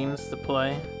games to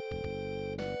play.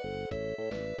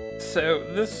 So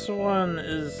this one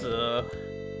is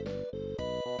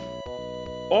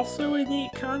also a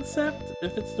neat concept,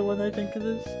 if it's the one I think it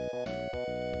is.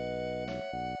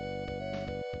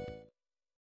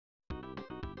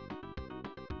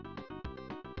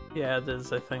 Yeah, it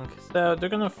is, I think. So they're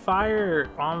gonna fire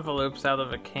envelopes out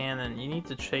of a cannon. You need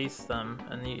to chase them,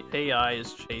 and the AI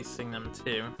is chasing them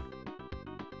too.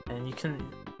 And you can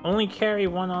only carry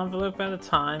 1 envelope at a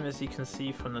time, as you can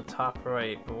see from the top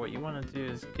right. But what you want to do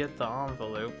is get the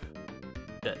envelope.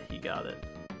 Yeah, he got it.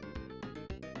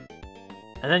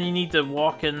 And then you need to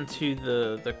walk into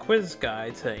the quiz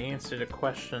guy to answer the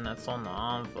question that's on the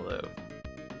envelope.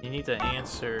 You need to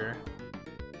answer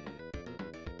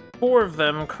 4 of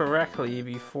them correctly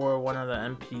before one of the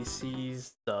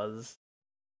NPCs does.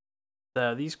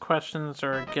 So these questions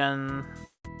are again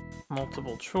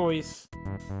multiple choice.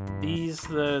 These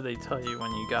though, they tell you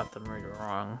when you got them right or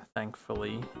wrong,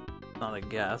 thankfully. Not a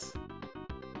guess.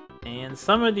 And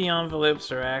some of the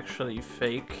envelopes are actually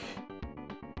fake.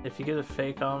 If you get a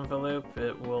fake envelope,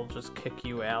 it will just kick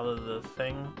you out of the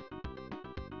thing.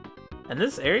 And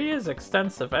this area is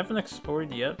extensive. I haven't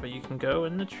explored yet, but you can go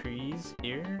in the trees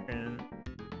here, and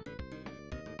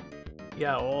you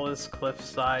got all this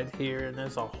cliffside here, and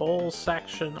there's a whole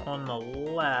section on the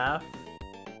left.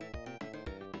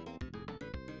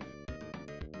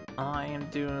 I am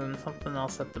doing something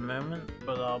else at the moment,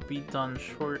 but I'll be done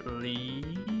shortly,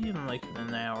 in like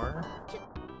an hour.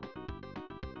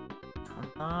 I'm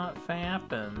not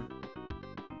fapping.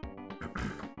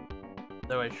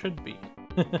 Though I should be.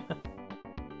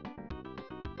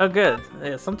 Oh good,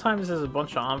 yeah, sometimes there's a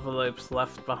bunch of envelopes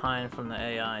left behind from the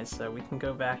AI, so we can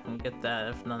go back and get that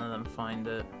if none of them find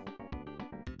it.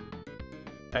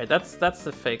 Alright, that's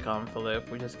the fake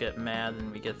envelope, we just get mad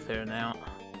and we get thrown out.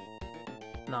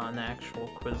 Not an actual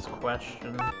quiz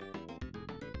question.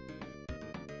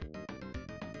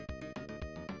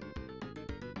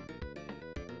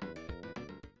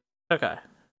 Okay.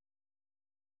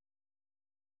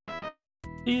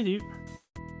 Doo-doo.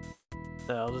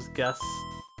 So I'll just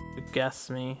guess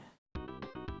me.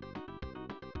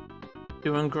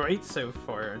 Doing great so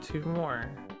far. 2 more.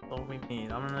 That's all we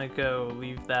need. I'm gonna go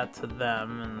leave that to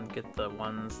them and get the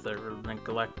ones that we're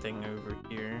neglecting over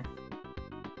here.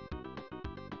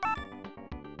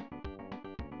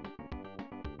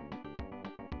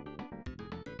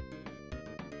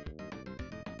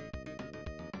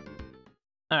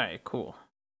 Alright, cool.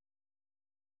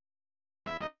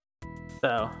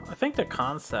 So, I think the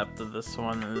concept of this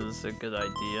one is a good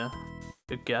idea.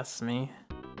 Good guess me.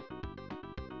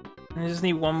 I just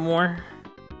need 1 more.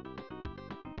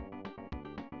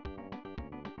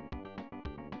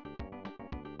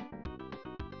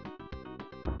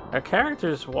 Our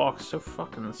characters walk so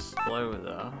fucking slow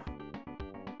though.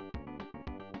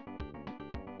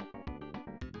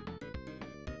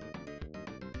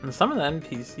 And some of the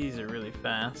NPCs are really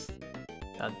fast.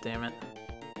 God damn it.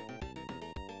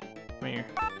 Come here.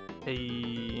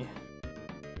 Hey.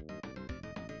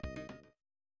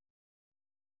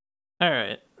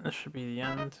 Alright, this should be the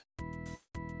end.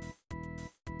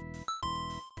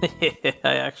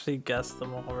 I actually guessed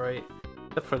them all right,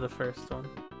 except for the first one.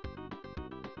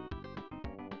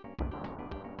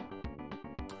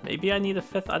 Maybe I need a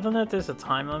 5th? I don't know if there's a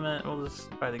time limit. We'll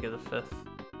just try to get a 5th.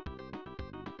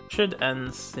 Should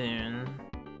end soon.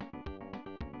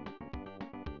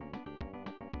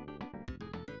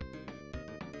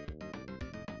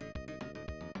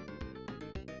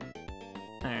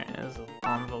 Alright, there's an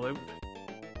envelope.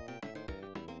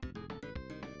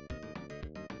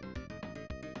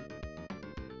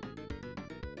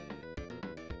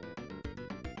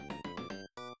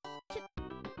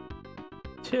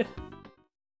 Tch.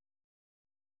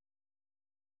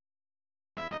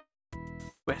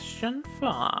 Question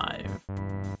 5.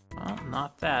 Oh,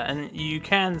 not that. And you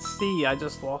can see I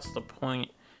just lost a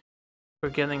point for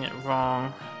getting it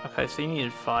wrong. Okay, so you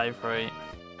needed 5, right?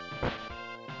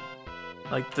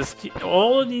 Like this,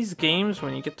 all of these games,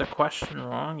 when you get the question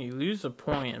wrong, you lose a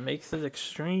point. It makes it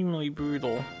extremely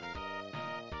brutal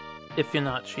if you're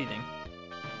not cheating.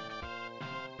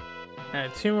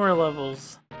 Alright, 2 more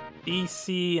levels.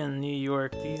 DC and New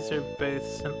York. These are both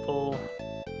simple.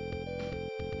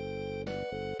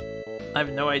 I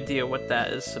have no idea what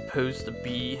that is supposed to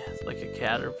be. It's like a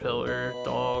caterpillar,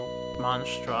 dog,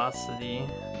 monstrosity.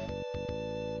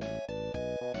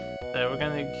 Okay, we're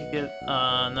gonna get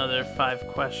another 5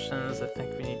 questions. I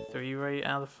think we need 3 right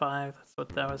out of 5. That's what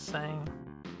that was saying.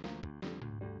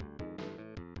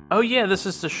 Oh yeah, this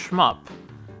is the shmup.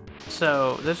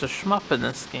 So, there's a shmup in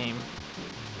this game.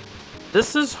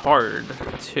 This is hard,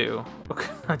 too.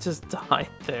 I just died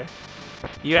there.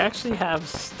 You actually have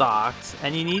stocks,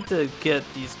 and you need to get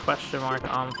these question mark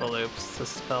envelopes to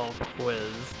spell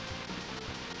quiz.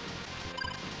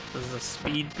 This is a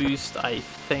speed boost, I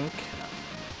think.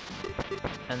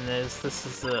 And this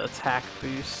is the attack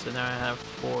boost, so now I have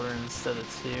 4 instead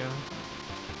of 2.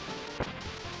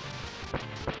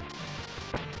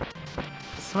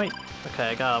 This might... Okay,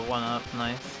 I got a 1-up,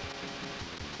 nice.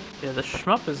 Yeah, the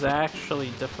shmup is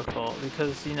actually difficult,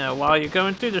 because, you know, while you're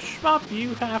going through the shmup,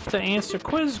 you have to answer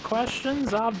quiz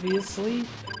questions, obviously.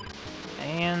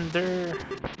 And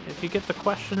if you get the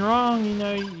question wrong, you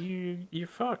know, you're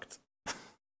fucked.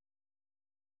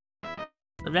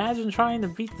 Imagine trying to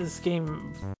beat this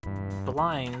game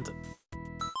blind.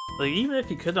 Like, even if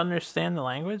you could understand the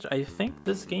language, I think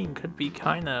this game could be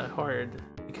kinda hard,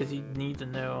 because you need to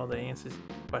know all the answers to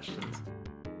the questions.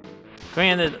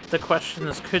 Granted, the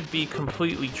questions could be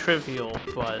completely trivial,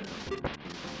 but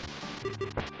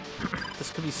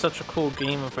this could be such a cool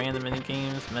game of random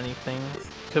mini-games, many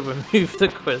things. Could remove the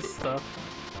quiz stuff.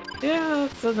 Yeah,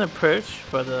 it's an approach,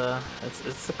 but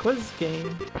it's a quiz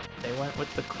game. They went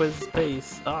with the quiz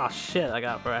base. Ah, shit, I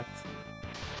got wrecked.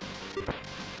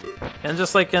 And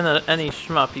just like in any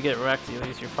shmup, you get wrecked, you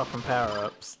lose your fucking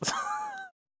power-ups.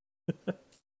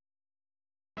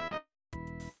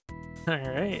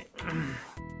 Alright.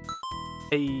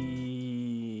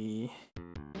 Hey.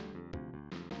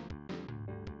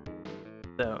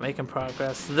 So, making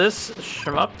progress. This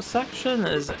shmup section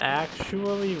is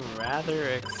actually rather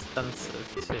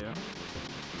extensive, too.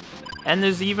 And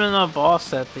there's even a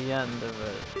boss at the end of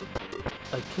it.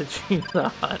 I kid you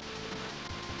not.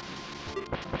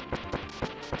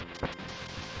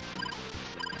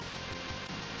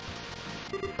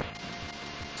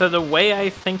 So the way I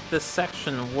think this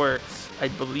section works, I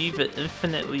believe it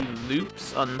infinitely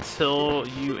loops until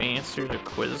you answer the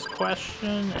quiz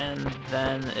question, and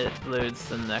then it loads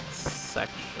the next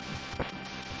section.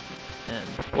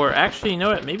 Or actually, you know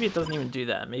what? Maybe it doesn't even do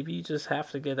that. Maybe you just have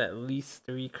to get at least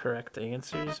 3 correct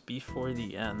answers before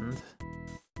the end.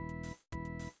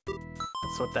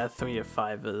 That's what that 3 of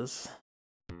 5 is.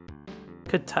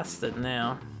 Could test it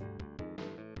now.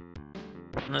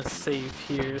 Let's save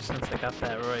here since I got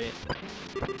that right.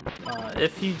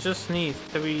 If you just need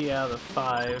 3 out of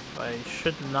 5, I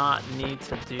should not need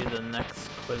to do the next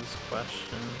quiz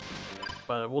question.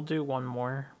 But we'll do one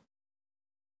more.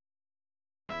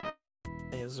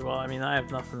 As well, I mean, I have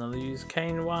nothing to lose. K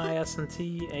and Y, S and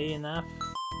T, A and F.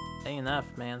 A and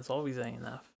F, man, it's always A and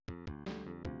F.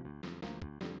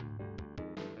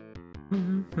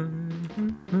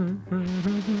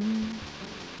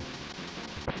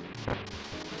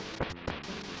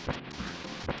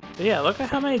 But yeah, look at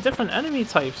how many different enemy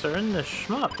types are in this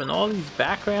shmup and all these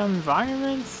background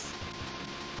environments.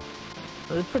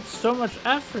 They put so much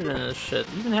effort in this shit.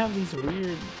 They even have these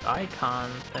weird icon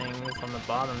things on the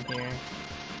bottom here.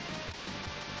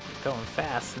 Going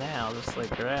fast now, just like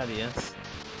Gradius.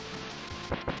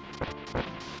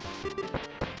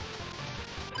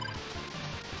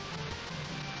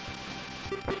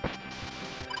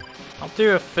 I'll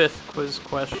do a 5th quiz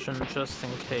question just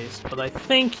in case, but I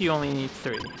think you only need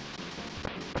 3.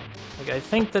 Like, I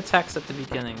think the text at the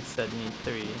beginning said you need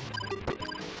 3,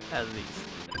 at least.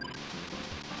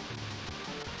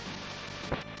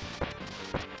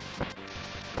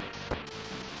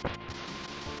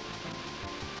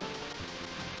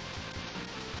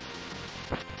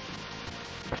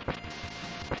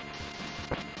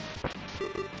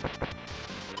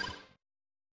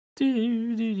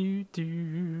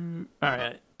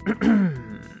 Alright.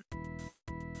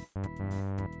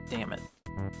 Damn it.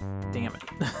 Damn it.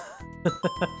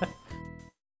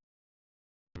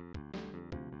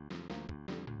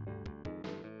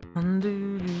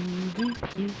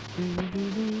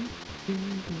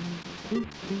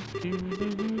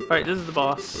 Alright, this is the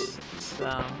boss.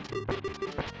 So,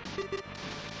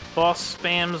 boss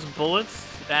spams bullets.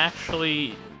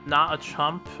 Actually, not a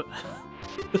chump.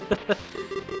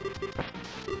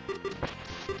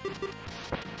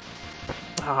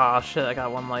 Ah, oh, shit, I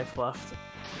got 1 life left.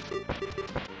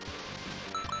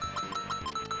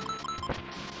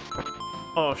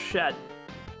 Oh, shit.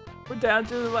 We're down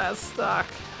to the last stock.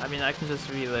 I mean, I can just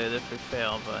reload if we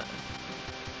fail, but...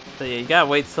 So yeah, you gotta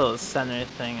wait till the center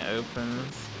thing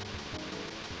opens.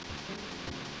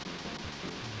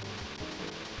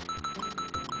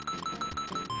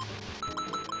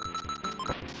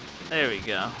 There we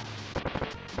go.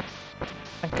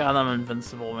 Thank God I'm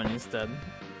invincible when he's dead.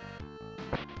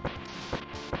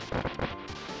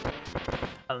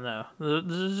 I don't know.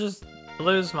 It just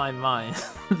blows my mind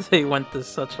they went to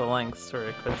such a length for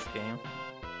a quiz game.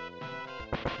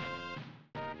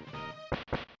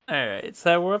 Alright,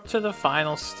 so we're up to the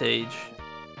final stage.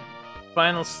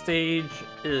 Final stage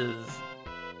is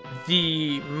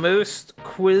the most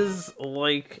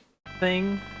quiz-like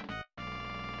thing.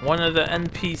 One of the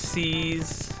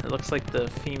NPCs, it looks like the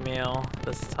female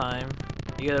this time.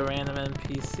 You get a random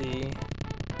NPC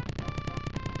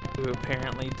who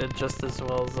apparently did just as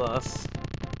well as us.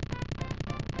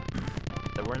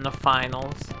 So we're in the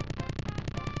finals.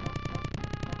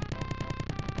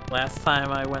 Last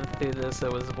time I went through this,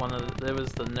 it was the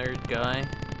nerd guy.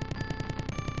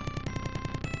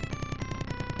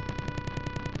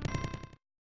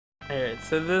 Alright,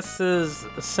 so this is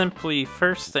simply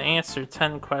first to answer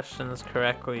 10 questions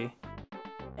correctly,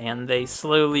 and they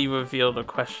slowly reveal the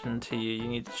question to you. You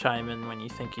need to chime in when you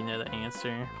think you know the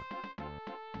answer.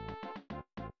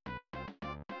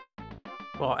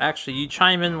 Well, actually, you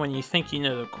chime in when you think you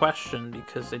know the question,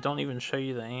 because they don't even show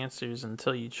you the answers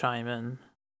until you chime in.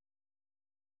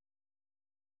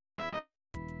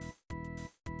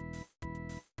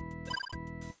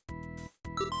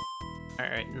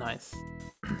 Alright, nice.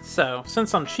 So,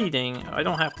 since I'm cheating, I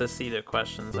don't have to see the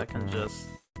questions, I can just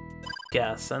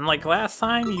guess. And like last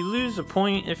time, you lose a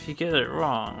point if you get it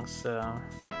wrong, so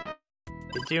if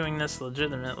you're doing this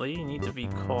legitimately, you need to be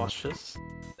cautious.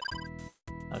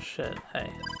 Oh shit,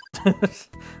 hey.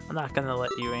 I'm not gonna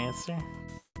let you answer.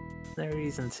 No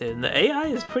reason to. The AI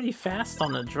is pretty fast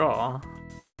on the draw,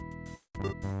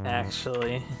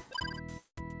 actually.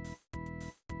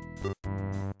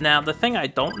 Now, the thing I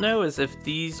don't know is if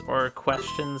these are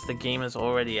questions the game has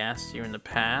already asked you in the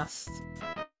past.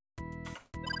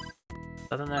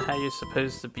 I don't know how you're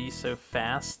supposed to be so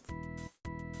fast.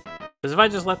 Because if I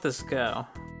just let this go...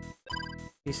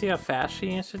 You see how fast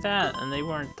she answered that? And they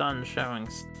weren't done showing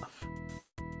stuff.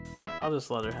 I'll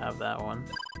just let her have that one.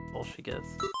 All she gets.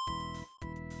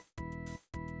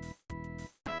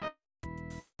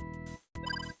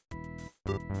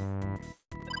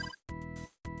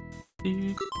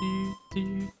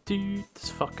 This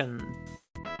fucking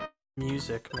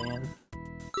music, man.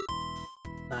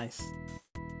 Nice.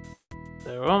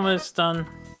 So we're almost done.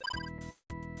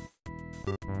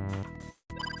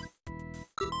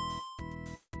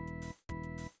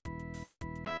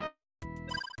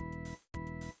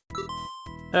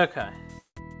 Okay.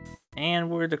 And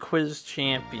we're the quiz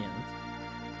champion.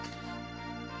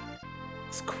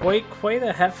 It's quite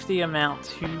a hefty amount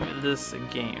to this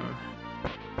game.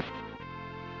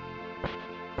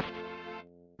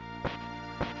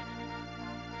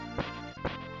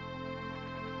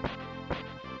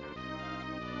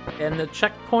 And the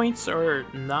checkpoints are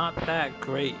not that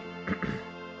great.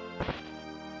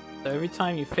 So every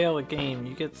time you fail a game,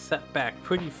 you get set back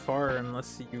pretty far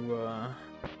unless you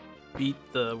beat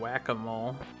the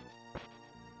whack-a-mole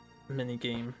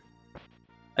minigame.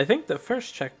 I think the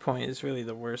first checkpoint is really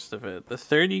the worst of it. The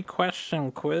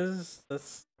 30-question quiz,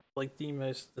 that's like the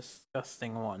most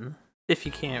disgusting one, if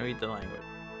you can't read the language.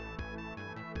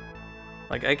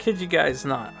 Like, I kid you guys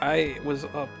not, I was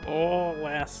up all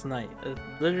last night,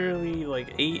 literally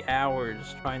like 8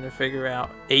 hours trying to figure out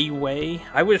a way.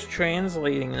 I was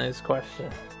translating those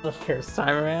questions the first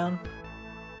time around,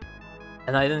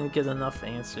 and I didn't get enough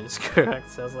answers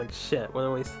correct, so I was like, shit, what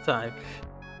a waste of time.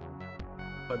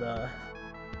 But,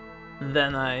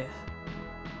 then I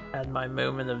had my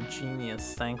moment of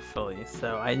genius, thankfully,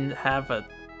 so I have a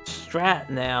strat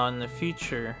now in the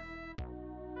future.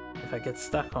 If I get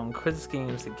stuck on quiz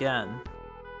games again,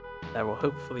 that will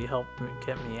hopefully help me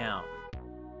get me out.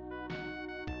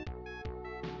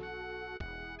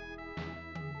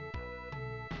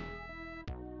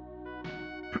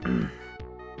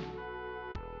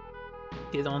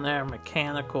 Get on our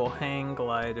mechanical hang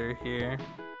glider here.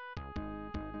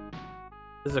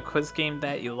 Is a quiz game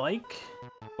that you like?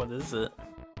 What is it?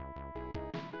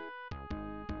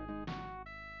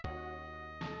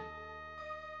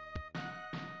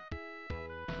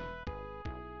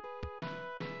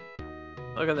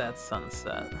 Look at that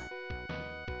sunset.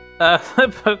 The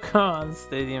Pokemon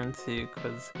Stadium 2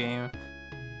 quiz game.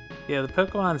 Yeah, the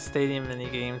Pokemon Stadium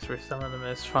minigames were some of the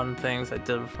most fun things I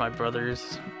did with my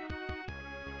brothers.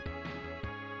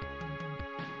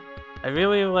 I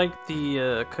really like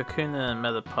the Kakuna and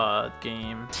Metapod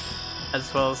game,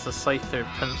 as well as the Scyther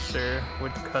Pinsir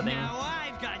woodcutting. Now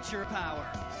I've got your power.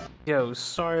 Yo,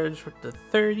 Sarge with the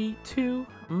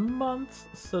 32-month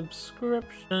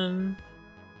subscription.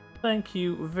 Thank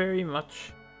you very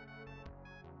much.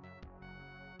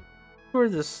 for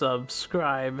the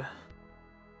subscribe.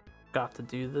 Got to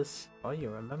do this. Oh, you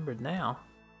remembered now.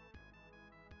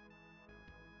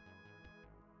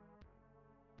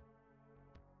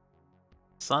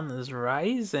 Sun is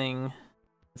rising.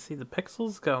 See the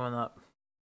pixels going up.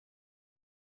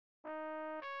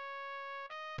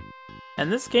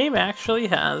 And this game actually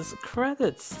has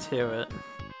credits to it.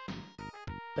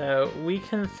 So we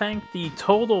can thank the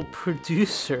total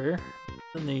producer,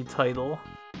 the new title,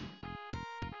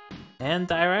 and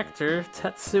director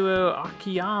Tetsuo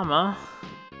Akiyama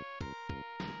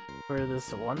for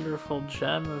this wonderful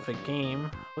gem of a game.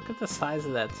 Look at the size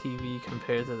of that TV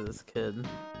compared to this kid.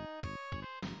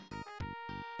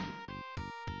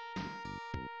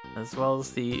 As well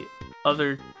as the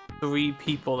other 3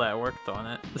 people that worked on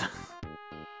it.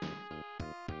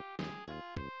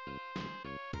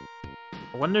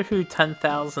 I wonder who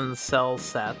 10,000 Cell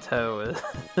Sato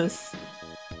is.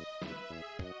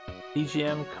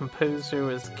 BGM composer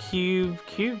was Cube.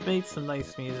 Cube made some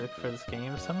nice music for this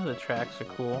game. Some of the tracks are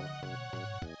cool.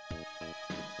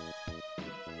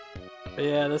 But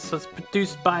yeah, this was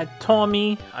produced by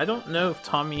Tommy. I don't know if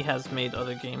Tommy has made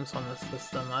other games on this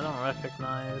system. I don't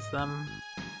recognize them.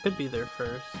 Could be their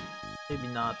first. Maybe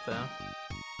not though.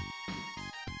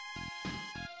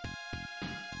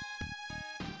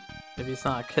 Maybe it's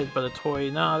not a kid but a toy.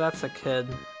 No, that's a kid.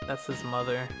 That's his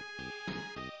mother.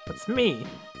 That's me.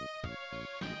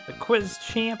 The quiz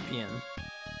champion.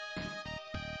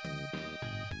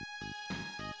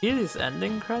 Hear these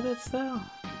ending credits though?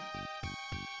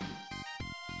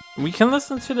 We can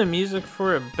listen to the music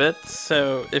for a bit,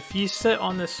 so if you sit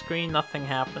on the screen, nothing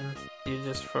happens. You're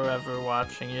just forever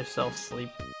watching yourself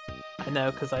sleep. I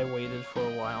know, because I waited for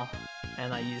a while,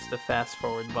 and I used the fast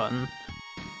forward button.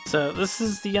 So this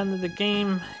is the end of the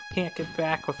game. Can't get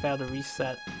back without a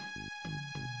reset.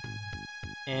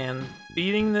 And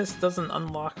beating this doesn't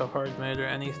unlock a hard mode or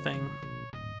anything.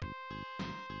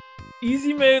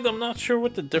 Easy mode, I'm not sure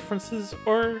what the differences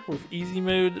are with easy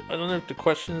mode. I don't know if the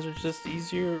questions are just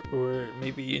easier or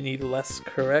maybe you need less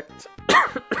correct.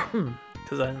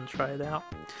 Because I didn't try it out.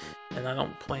 And I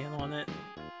don't plan on it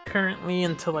currently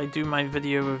until I do my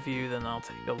video review, then I'll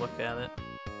take a look at it.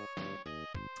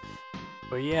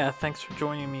 But yeah, thanks for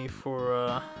joining me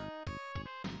for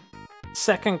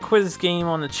second quiz game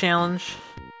on the challenge.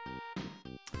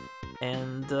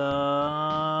 And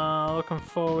looking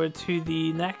forward to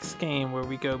the next game where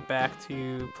we go back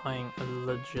to playing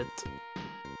legit.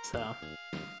 So,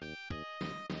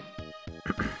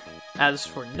 as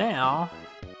for now,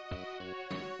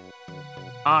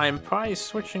 I'm probably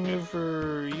switching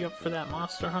over. You up for that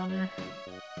Monster Hunter?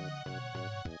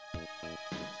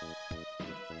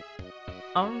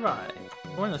 Alright,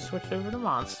 we're gonna switch over to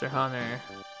Monster Hunter.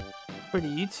 For the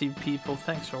YouTube people,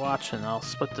 thanks for watching. I'll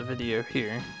split the video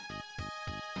here.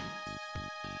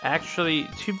 Actually,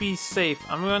 to be safe,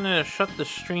 I'm gonna shut the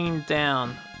stream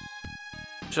down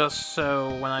just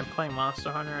so when I play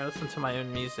Monster Hunter, I listen to my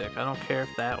own music. I don't care if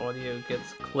that audio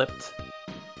gets clipped,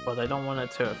 but I don't want it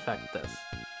to affect this.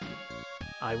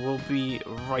 I will be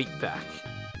right back.